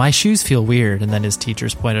 being like, my shoes feel weird. And then his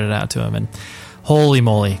teachers pointed it out to him. And holy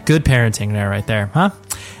moly, good parenting there, right there, huh?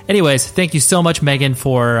 anyways, thank you so much, Meghan,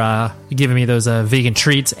 for giving me those vegan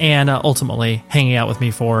treats and ultimately hanging out with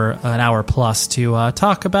me for an hour plus to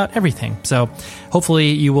talk about everything. So hopefully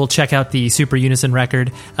you will check out the Super Unison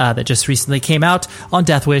record that just recently came out on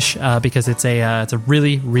Death Wish because it's a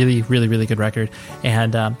really, really, really, really good record.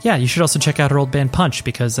 And yeah, you should also check out her old band Punch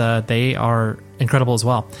because they are incredible as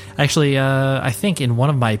well. Actually, I think in one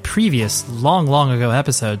of my previous long ago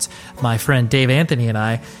episodes, my friend Dave Anthony and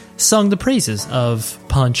I sung the praises of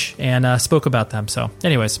Punch and spoke about them. So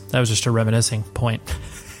anyways, that was just a reminiscing point.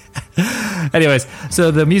 Anyways,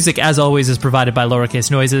 so the music, as always, is provided by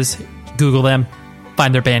Lowercase Noises. Google them,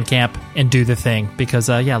 find their Bandcamp, and do the thing. Because,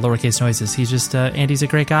 Lowercase Noises, Andy's a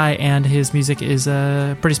great guy, and his music is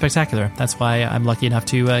pretty spectacular. That's why I'm lucky enough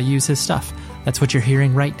to use his stuff. That's what you're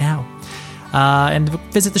hearing right now. And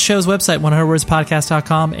visit the show's website,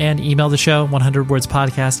 100wordspodcast.com, and email the show,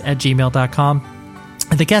 100wordspodcast@gmail.com.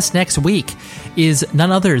 And the guest next week is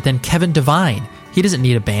none other than Kevin Devine. He doesn't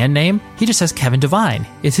need a band name. He just has Kevin Devine.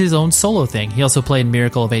 It's his own solo thing. He also played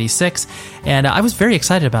Miracle of 86. And I was very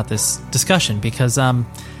excited about this discussion because,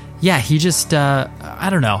 he just, I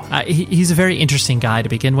don't know. He's a very interesting guy to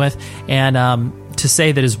begin with. And to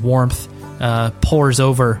say that his warmth pours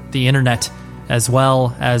over the internet as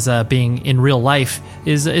well as being in real life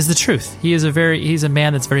is the truth. He's a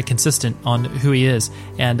man that's very consistent on who he is,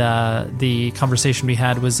 and the conversation we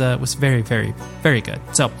had was very, very, very good.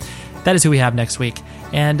 So that is who we have next week,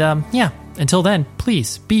 and until then,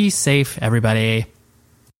 please be safe, everybody.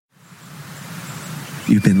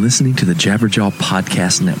 You've been listening to the Jabberjaw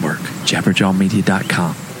Podcast Network,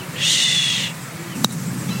 jabberjawmedia.com. Shh.